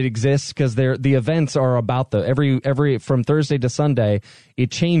know that it exists because the events are about every from Thursday to Sunday. It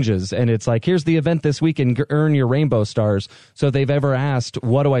changes, and it's like, here's the event this week and earn your rainbow stars. So if they've ever asked,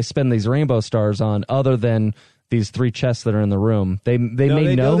 what do I spend these rainbow stars on other than these 3 chests that are in the room? They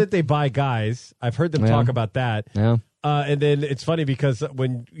know that they buy guys. I've heard them talk about that. Yeah. And then it's funny because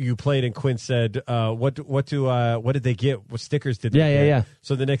when you played and Quinn said, what did they get? What stickers did they get? Yeah.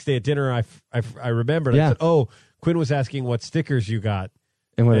 So the next day at dinner, I remembered. I said, oh, Quinn was asking what stickers you got.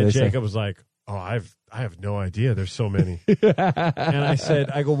 And what did they Jacob say? was like, Oh, I have no idea. There's so many.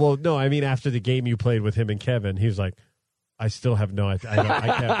 And I go, well, no, I mean, after the game you played with him and Kevin, he was like, I still have no idea.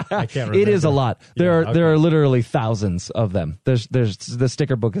 I can't remember. It is a lot. There Yeah, are literally thousands of them. There's the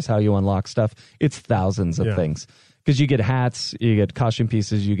sticker book is how you unlock stuff. It's thousands of things. Because you get hats, you get costume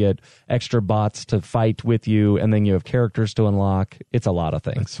pieces, you get extra bots to fight with you, and then you have characters to unlock. It's a lot of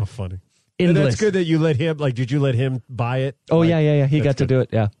things. That's so funny. And that's good that you let him, did you let him buy it? Oh, yeah. He got to do it,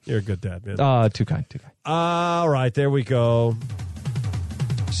 yeah. You're a good dad, man. Too kind. All right, there we go.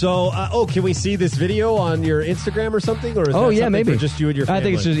 So, can we see this video on your Instagram or something? Or is that something maybe. for just you and your family? I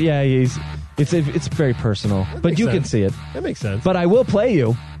think it's just, it's very personal. But you can see it. That makes sense. But I will play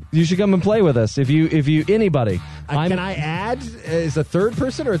you. You should come and play with us. If you anybody. Can I add as a third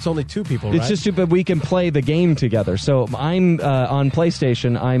person, or it's only two people, right? It's just stupid. We can play the game together. So I'm on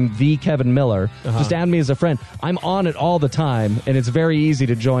PlayStation. I'm the Kevin Miller. Just add me as a friend. I'm on it all the time, and it's very easy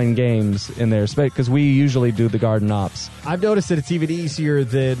to join games in there because we usually do the garden ops. I've noticed that it's even easier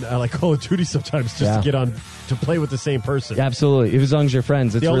than like Call of Duty sometimes just to get on to play with the same person. Absolutely. As long as you're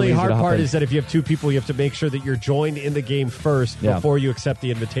friends, it's the only really hard easy to part hop in. is that if you have two people, you have to make sure that you're joined in the game first before you accept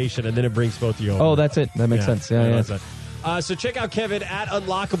the invitation, and then it brings both of you over. Oh, that's it. That makes sense. Yeah. So check out Kevin at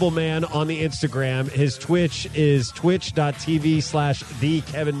Unlockable Man on the Instagram. His Twitch is twitch.tv/the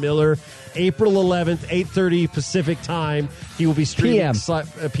Kevin Miller. April 11th, 8:30 Pacific time. He will be streaming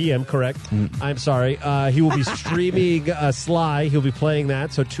PM, correct. I'm sorry. He will be streaming Sly. He'll be playing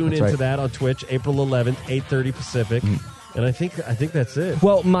that. So tune into that on Twitch, April 11th, 8:30 Pacific. And I think that's it.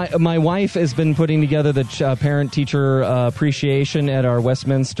 Well, my wife has been putting together the parent-teacher appreciation at our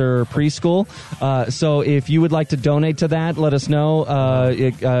Westminster preschool. So if you would like to donate to that, let us know.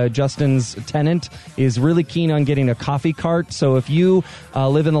 Justin's tenant is really keen on getting a coffee cart. So if you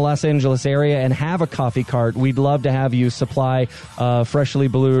live in the Los Angeles area and have a coffee cart, we'd love to have you supply freshly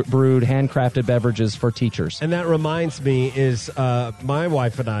brewed, handcrafted beverages for teachers. And that reminds me is my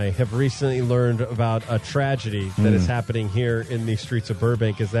wife and I have recently learned about a tragedy that is happening here in the streets of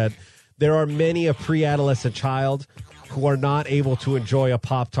Burbank, is that there are many a pre-adolescent child who are not able to enjoy a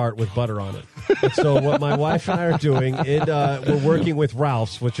Pop-Tart with butter on it. And so what my wife and I are doing, we're working with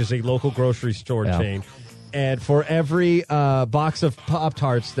Ralph's, which is a local grocery store chain. And for every box of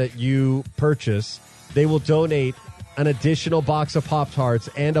Pop-Tarts that you purchase, they will donate an additional box of Pop-Tarts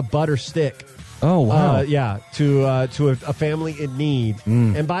and a butter stick. Oh, wow. To a family in need.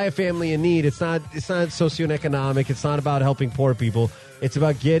 And by a family in need, it's not socioeconomic. It's not about helping poor people. It's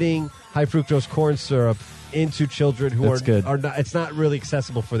about getting high fructose corn syrup into children who are not, it's not really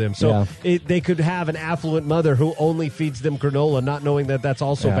accessible for them. So they could have an affluent mother who only feeds them granola, not knowing that that's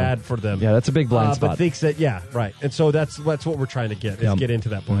also bad for them. Yeah, that's a big blind spot. But thinks that, right. And so that's what we're trying to get into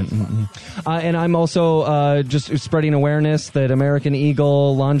that blind spot. And I'm also just spreading awareness that American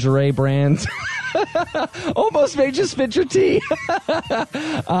Eagle lingerie brands almost may just fit your tea.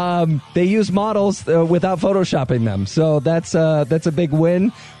 They use models without photoshopping them. So that's a big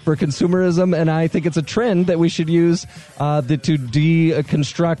win for consumerism, and I think it's a trend that we should use to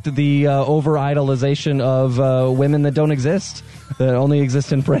deconstruct the over-idolization of women that don't exist, that only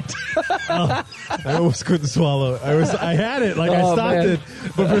exist in print. I almost couldn't swallow. I had it, I stopped it,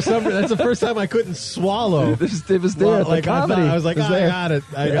 but for some reason, that's the first time I couldn't swallow. It was there. I was like, I got it.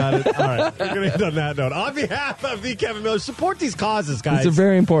 All right, we're going to end on that note. On behalf of the Kevin Miller, support these causes, guys. It's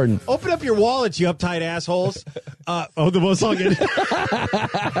very important. Open up your wallets, you uptight assholes. The most song. Okay,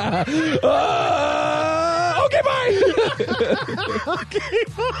 bye. Okay,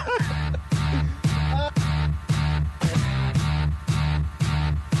 bye.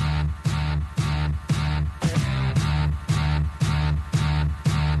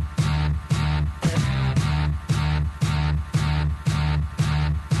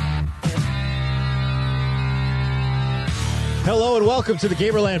 Hello and welcome to the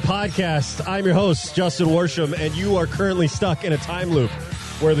Gamerland Podcast. I'm your host, Justin Worsham, and you are currently stuck in a time loop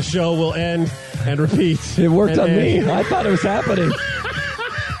where the show will end and repeat. It worked on me. I thought it was happening.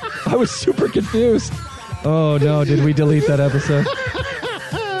 I was super confused. Oh, no. Did we delete that episode?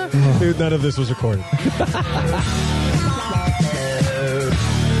 Dude, none of this was recorded.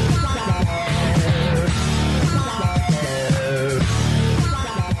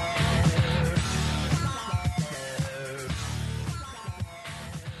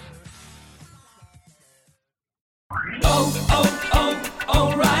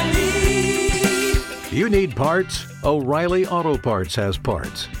 O'Reilly. You need parts? O'Reilly Auto Parts has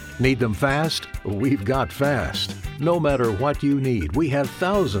parts. Need them fast? We've got fast. No matter what you need, we have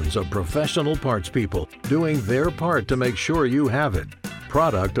thousands of professional parts people doing their part to make sure you have it.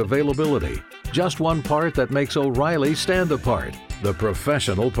 Product availability. Just one part that makes O'Reilly stand apart. the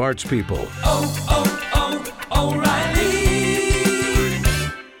professional parts people. Oh,